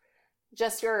pose,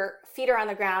 just your feet are on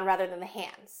the ground rather than the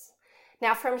hands.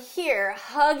 Now from here,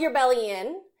 hug your belly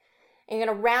in, and you're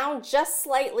gonna round just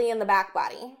slightly in the back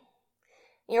body.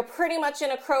 You're pretty much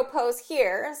in a crow pose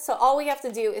here, so all we have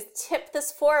to do is tip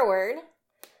this forward,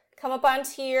 come up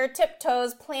onto your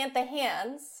tiptoes, plant the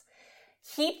hands,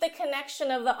 keep the connection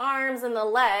of the arms and the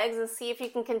legs, and see if you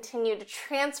can continue to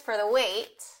transfer the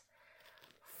weight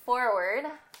forward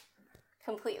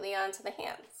completely onto the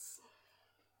hands.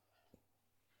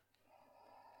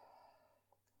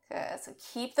 Good, so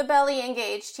keep the belly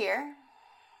engaged here.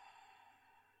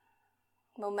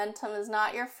 Momentum is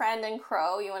not your friend in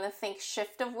crow. You want to think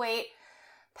shift of weight,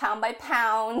 pound by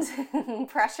pound,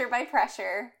 pressure by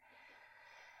pressure.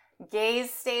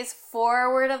 Gaze stays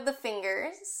forward of the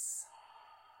fingers.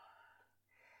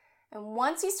 And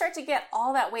once you start to get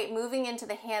all that weight moving into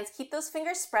the hands, keep those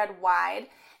fingers spread wide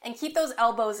and keep those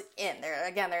elbows in.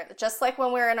 They're just like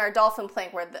when we're in our dolphin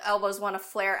plank where the elbows want to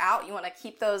flare out. You want to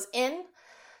keep those in.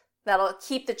 That'll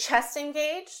keep the chest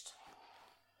engaged.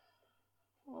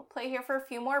 We'll play here for a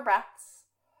few more breaths.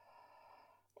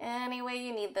 Any way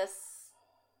you need this.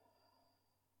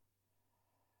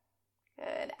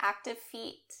 Good. Active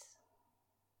feet.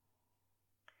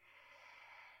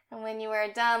 And when you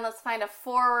are done, let's find a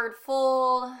forward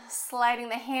fold, sliding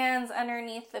the hands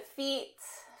underneath the feet,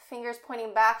 fingers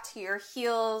pointing back to your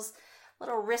heels,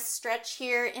 little wrist stretch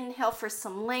here. Inhale for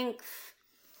some length.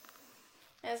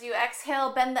 As you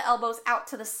exhale, bend the elbows out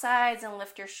to the sides and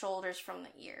lift your shoulders from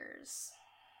the ears.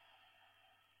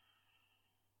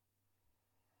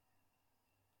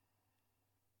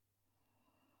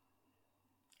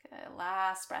 Good.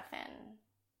 Last breath in.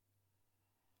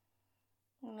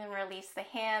 And then release the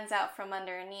hands out from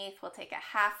underneath. We'll take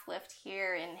a half lift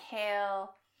here.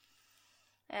 Inhale.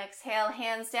 Exhale,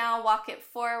 hands down, walk it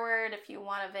forward. If you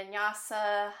want a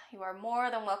vinyasa, you are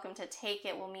more than welcome to take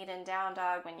it. We'll meet in down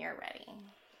dog when you're ready.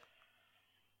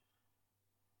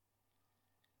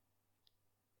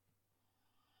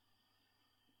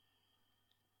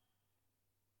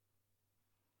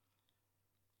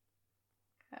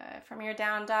 Good. From your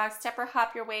down dog, step or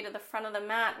hop your way to the front of the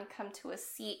mat and come to a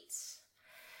seat.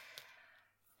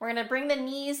 We're going to bring the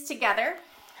knees together.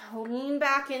 Lean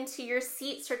back into your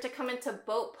seat. Start to come into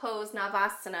boat pose,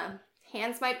 Navasana.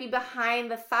 Hands might be behind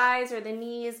the thighs or the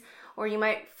knees, or you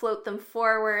might float them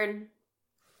forward.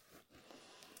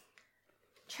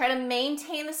 Try to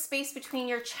maintain the space between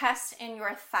your chest and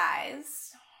your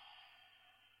thighs.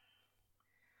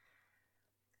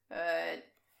 Good.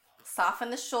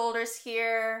 Soften the shoulders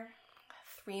here.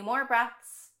 3 more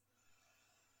breaths.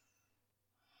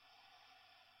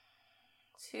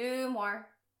 2 more.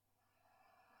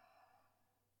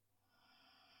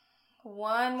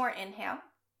 1 more inhale.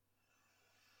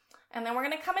 And then we're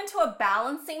going to come into a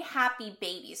balancing happy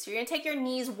baby. So you're going to take your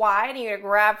knees wide and you're going to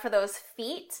grab for those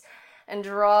feet and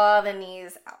draw the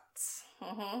knees out.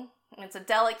 And it's a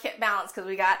delicate balance because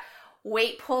we got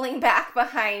weight pulling back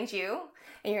behind you.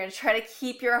 And you're going to try to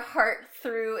keep your heart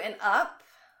through and up.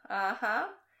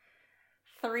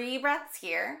 3 breaths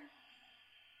here.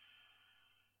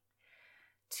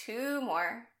 2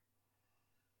 more.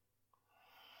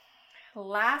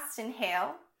 Last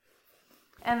inhale.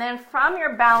 And then from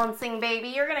your balancing baby,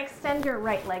 you're going to extend your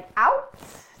right leg out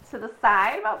to the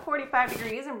side, about 45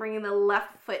 degrees, and bringing the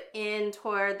left foot in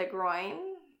toward the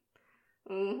groin.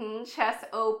 Chest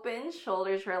open,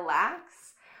 shoulders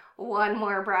relax. 1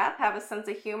 more breath. Have a sense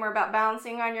of humor about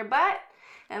balancing on your butt.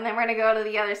 And then we're going to go to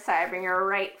the other side. Bring your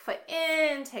right foot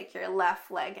in, take your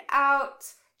left leg out.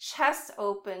 Chest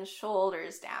open,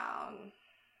 shoulders down.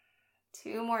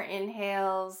 2 more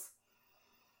inhales.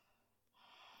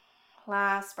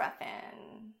 Last breath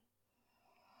in.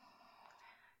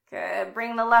 Good.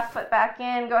 Bring the left foot back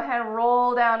in. Go ahead and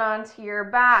roll down onto your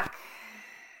back.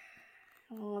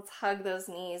 Let's hug those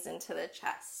knees into the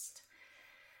chest.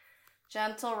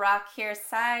 Gentle rock here,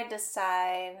 side to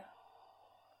side.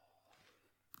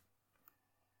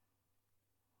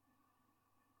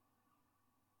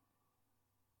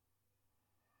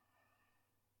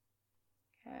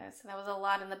 So that was a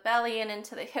lot in the belly and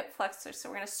into the hip flexor, so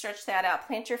we're going to stretch that out.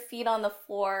 Plant your feet on the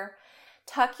floor.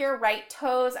 Tuck your right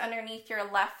toes underneath your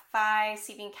left thigh,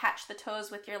 so you can catch the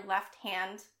toes with your left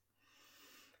hand.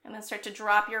 And then start to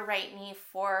drop your right knee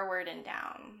forward and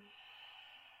down.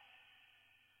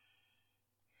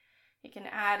 You can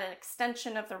add an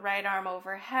extension of the right arm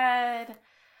overhead,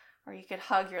 or you could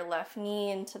hug your left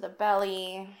knee into the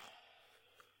belly.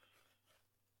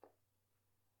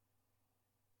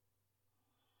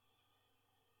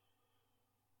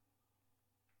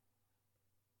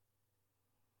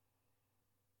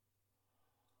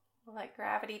 Let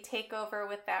gravity take over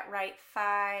with that right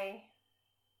thigh.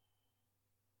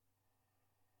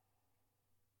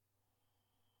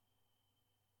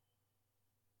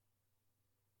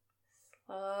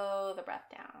 Slow the breath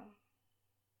down.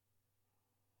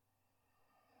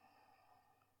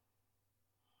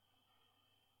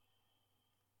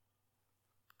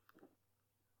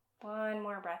 One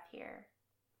more breath here.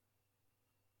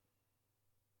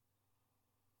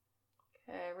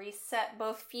 Good. Reset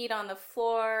both feet on the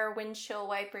floor. Windshield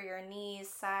wiper your knees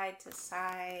side to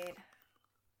side.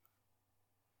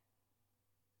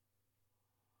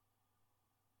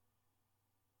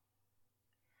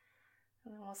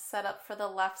 And then we'll set up for the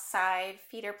left side.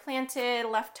 Feet are planted,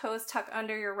 left toes tuck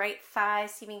under your right thigh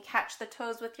so you can catch the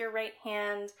toes with your right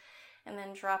hand, and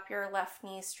then drop your left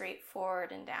knee straight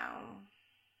forward and down.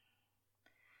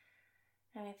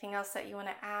 Anything else that you want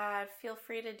to add, feel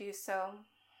free to do so.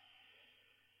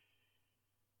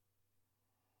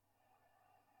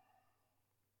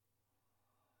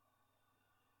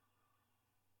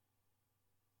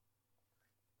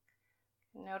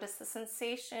 Notice the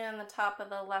sensation, the top of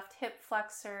the left hip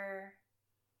flexor.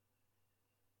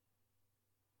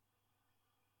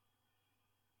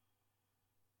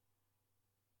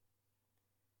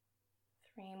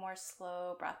 Three more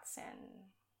slow breaths in.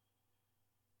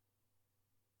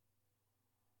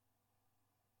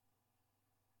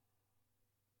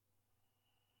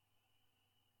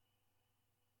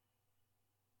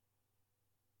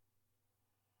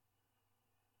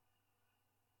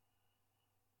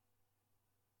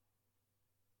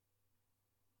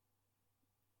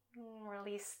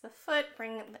 Release the foot,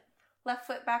 bring the left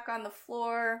foot back on the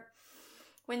floor.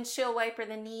 Windshield wiper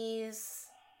the knees.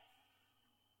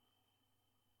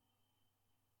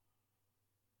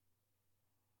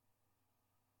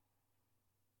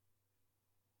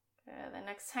 Good. The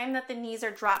next time that the knees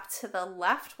are dropped to the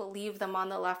left, we'll leave them on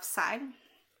the left side.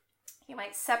 You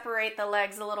might separate the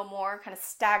legs a little more, kind of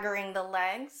staggering the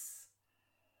legs.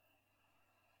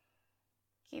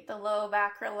 Keep the low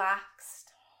back relaxed.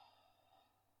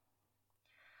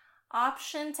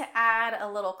 Option to add a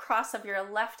little cross of your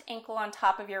left ankle on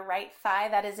top of your right thigh.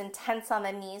 That is intense on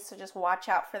the knees, so just watch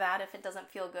out for that. If it doesn't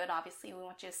feel good, obviously we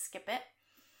want you to skip it.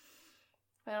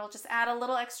 But it'll just add a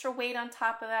little extra weight on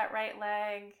top of that right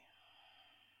leg.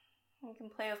 You can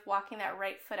play with walking that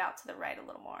right foot out to the right a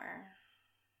little more.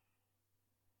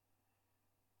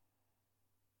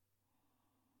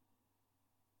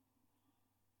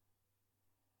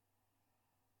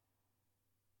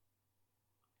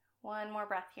 One more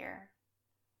breath here.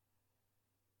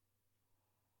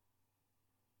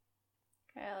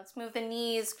 Okay, let's move the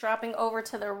knees, dropping over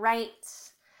to the right.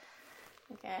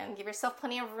 Again, give yourself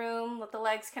plenty of room. Let the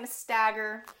legs kind of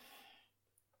stagger.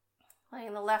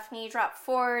 Letting the left knee drop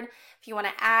forward. If you want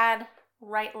to add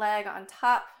right leg on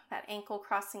top, that ankle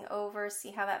crossing over,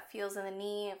 see how that feels in the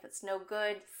knee. If it's no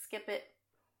good, skip it.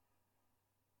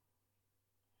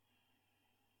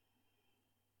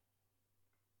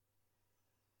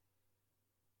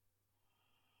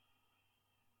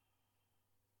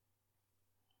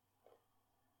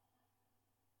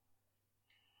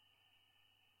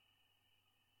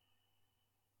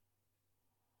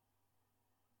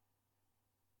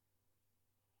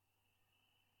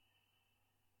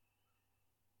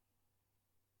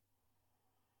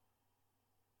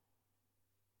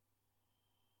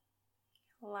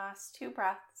 Last 2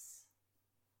 breaths.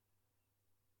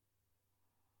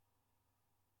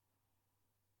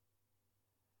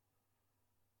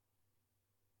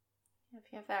 If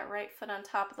you have that right foot on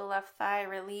top of the left thigh,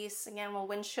 release. Again, we'll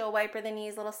windshield wiper the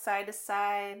knees a little side to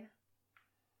side.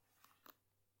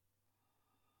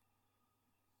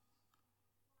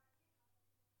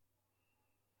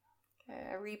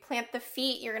 Okay, replant the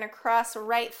feet. You're going to cross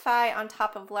right thigh on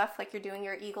top of left like you're doing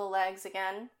your eagle legs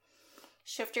again.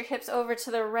 Shift your hips over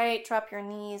to the right, drop your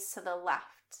knees to the left.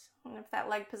 And if that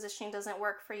leg positioning doesn't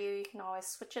work for you, you can always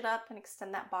switch it up and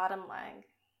extend that bottom leg.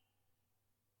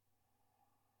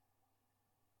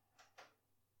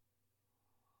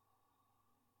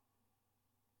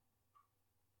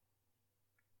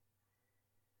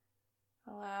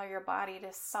 Allow your body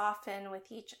to soften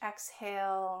with each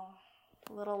exhale,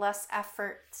 a little less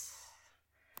effort.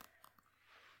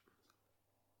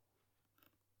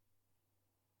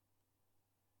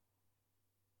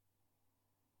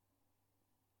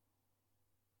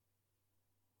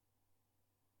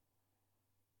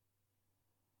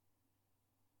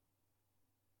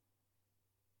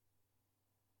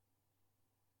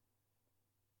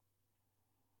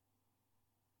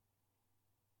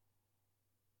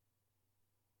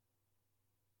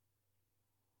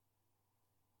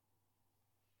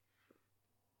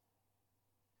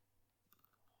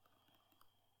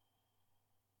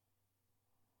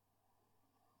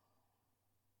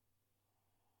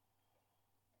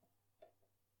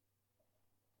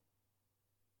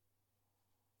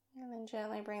 And then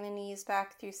gently bring the knees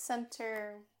back through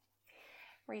center.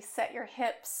 Reset your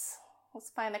hips.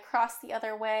 Let's find the cross the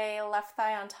other way, left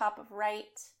thigh on top of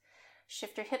right.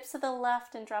 Shift your hips to the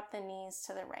left and drop the knees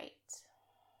to the right.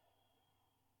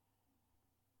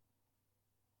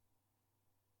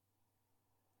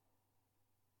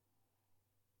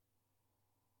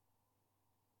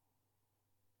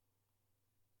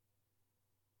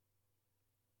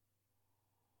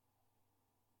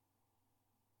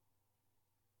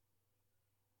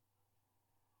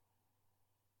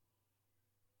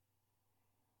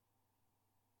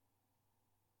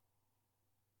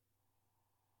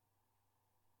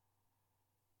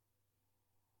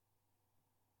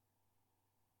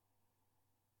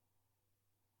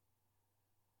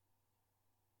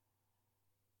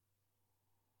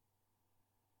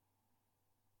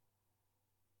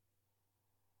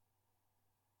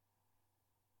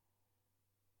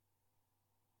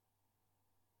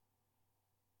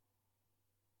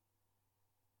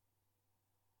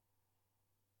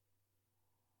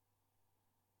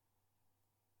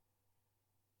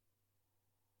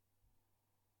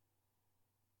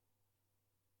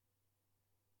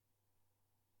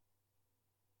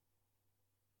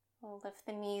 We'll lift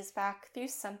the knees back through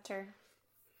center.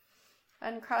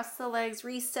 Uncross the legs,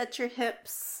 reset your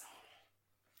hips.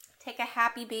 Take a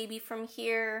happy baby from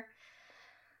here.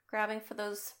 Grabbing for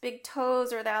those big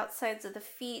toes or the outsides of the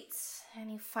feet.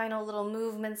 Any final little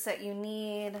movements that you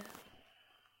need.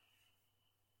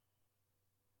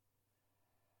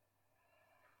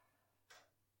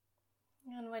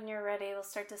 And when you're ready, we'll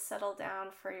start to settle down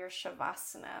for your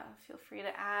Shavasana. Feel free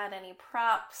to add any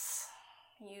props.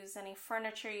 Use any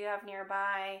furniture you have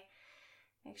nearby.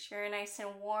 Make sure you're nice and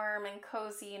warm and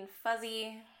cozy and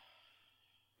fuzzy.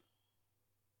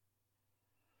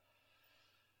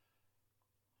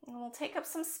 And we'll take up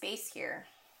some space here.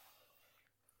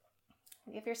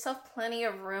 Give yourself plenty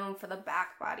of room for the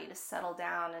back body to settle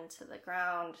down into the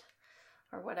ground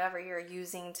or whatever you're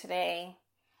using today.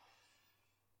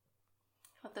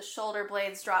 Let the shoulder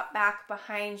blades drop back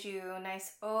behind you,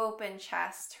 nice open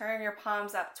chest. Turn your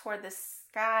palms up toward the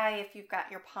sky if you've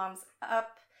got your palms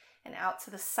up and out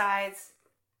to the sides.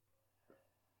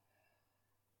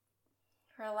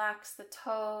 Relax the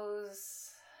toes,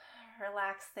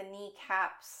 relax the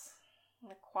kneecaps, and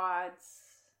the quads.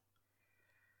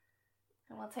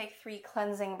 And we'll take 3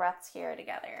 cleansing breaths here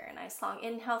together. A nice long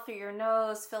inhale through your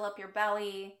nose, fill up your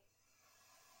belly.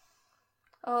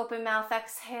 Open mouth,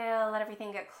 exhale, let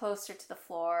everything get closer to the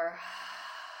floor.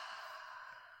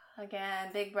 Again,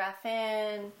 big breath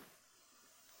in.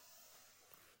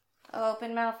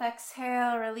 Open mouth,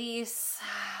 exhale, release.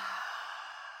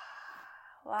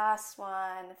 Last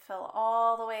one, fill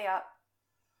all the way up.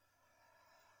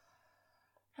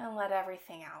 And let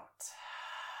everything out.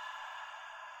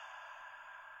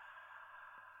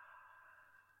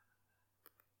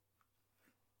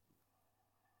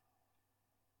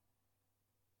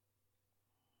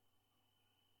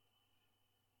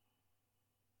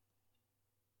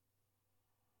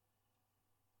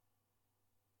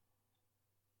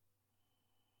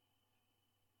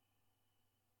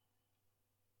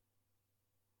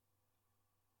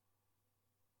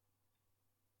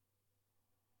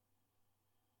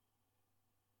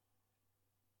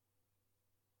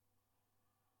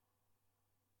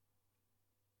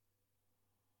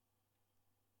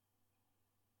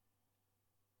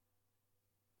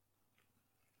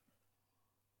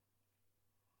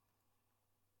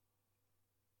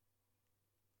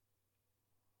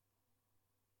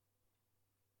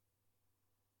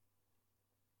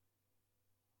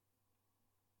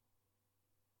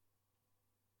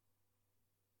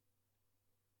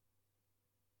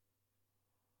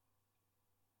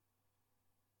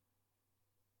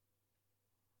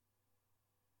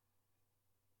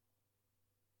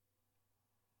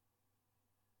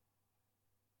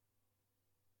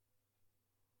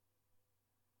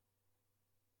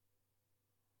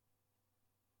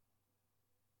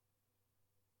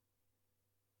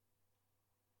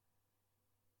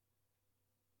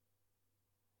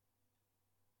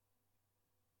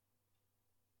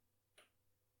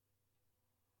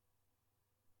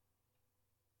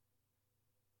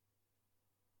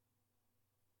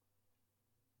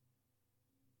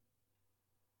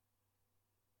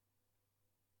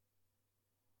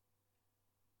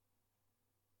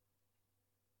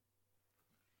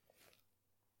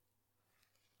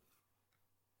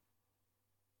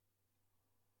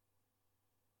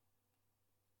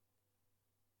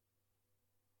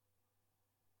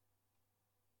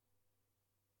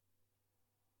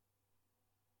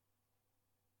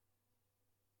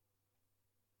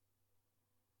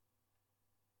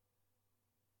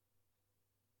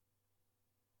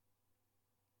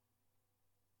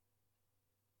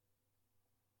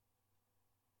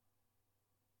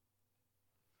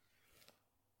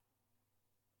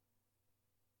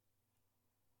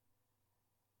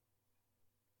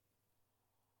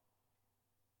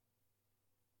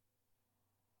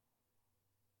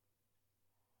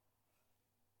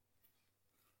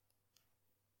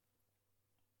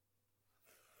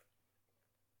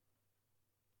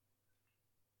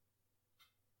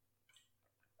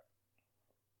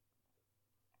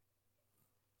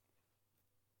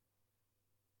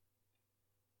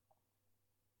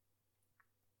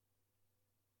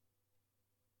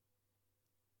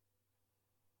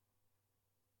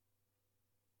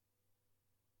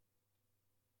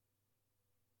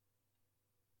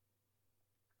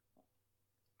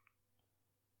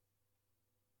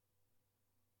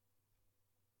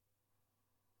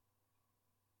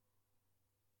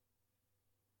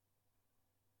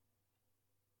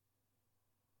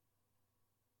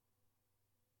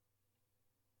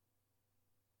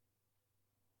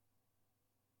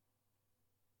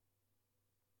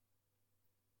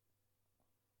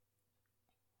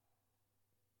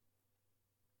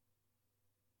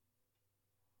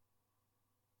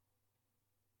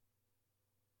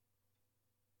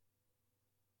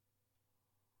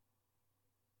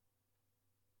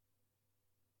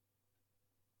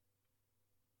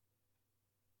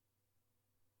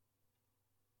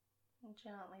 And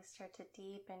gently start to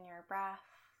deepen your breath.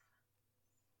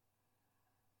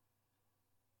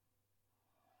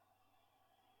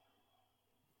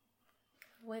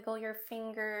 Wiggle your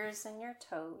fingers and your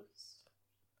toes.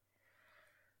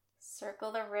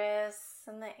 Circle the wrists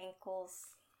and the ankles.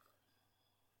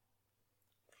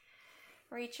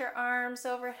 Reach your arms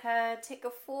overhead. Take a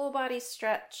full body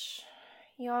stretch.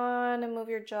 Yawn and move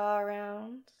your jaw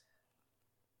around.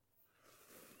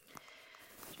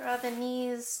 Draw the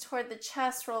knees toward the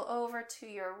chest, roll over to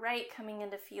your right, coming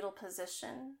into fetal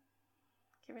position.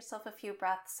 Give yourself a few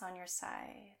breaths on your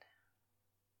side.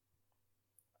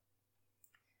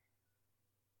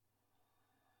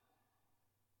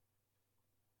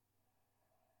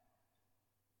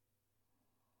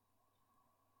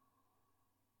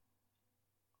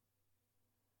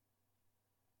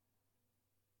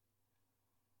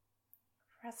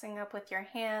 Pressing up with your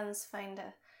hands, find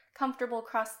a comfortable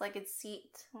cross-legged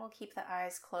seat. We'll keep the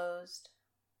eyes closed.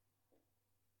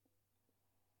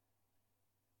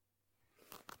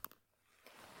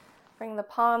 Bring the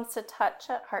palms to touch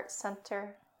at heart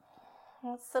center.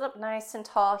 Let's sit up nice and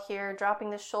tall here, dropping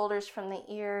the shoulders from the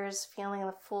ears, feeling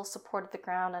the full support of the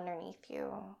ground underneath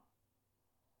you.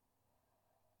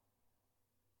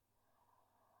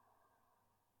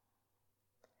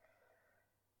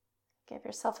 Give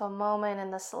yourself a moment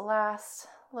in this last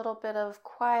little bit of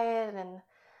quiet and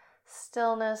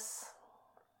stillness.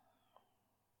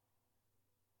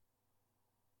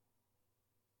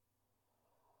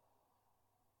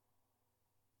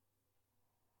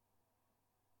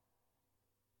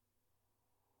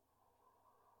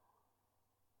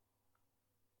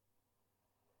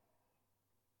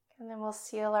 And then we'll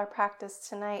seal our practice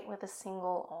tonight with a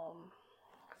single Om.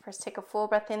 First, take a full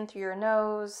breath in through your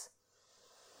nose.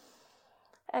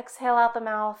 Exhale out the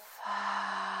mouth.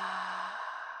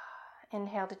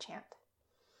 Inhale to chant.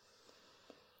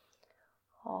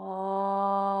 Om.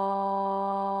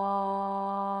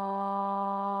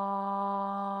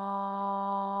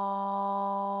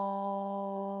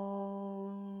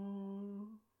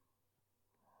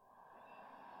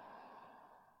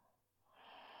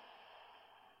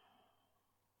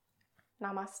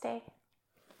 Namaste.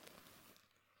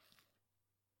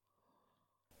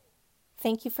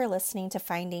 Thank you for listening to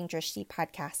Finding Drishti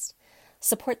podcast.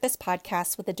 Support this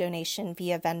podcast with a donation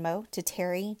via Venmo to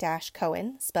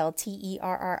Terry-Cohen, spelled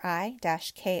Terri-Koen,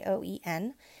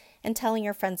 and telling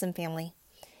your friends and family.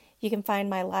 You can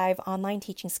find my live online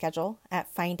teaching schedule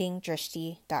at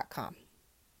findingdrishti.com.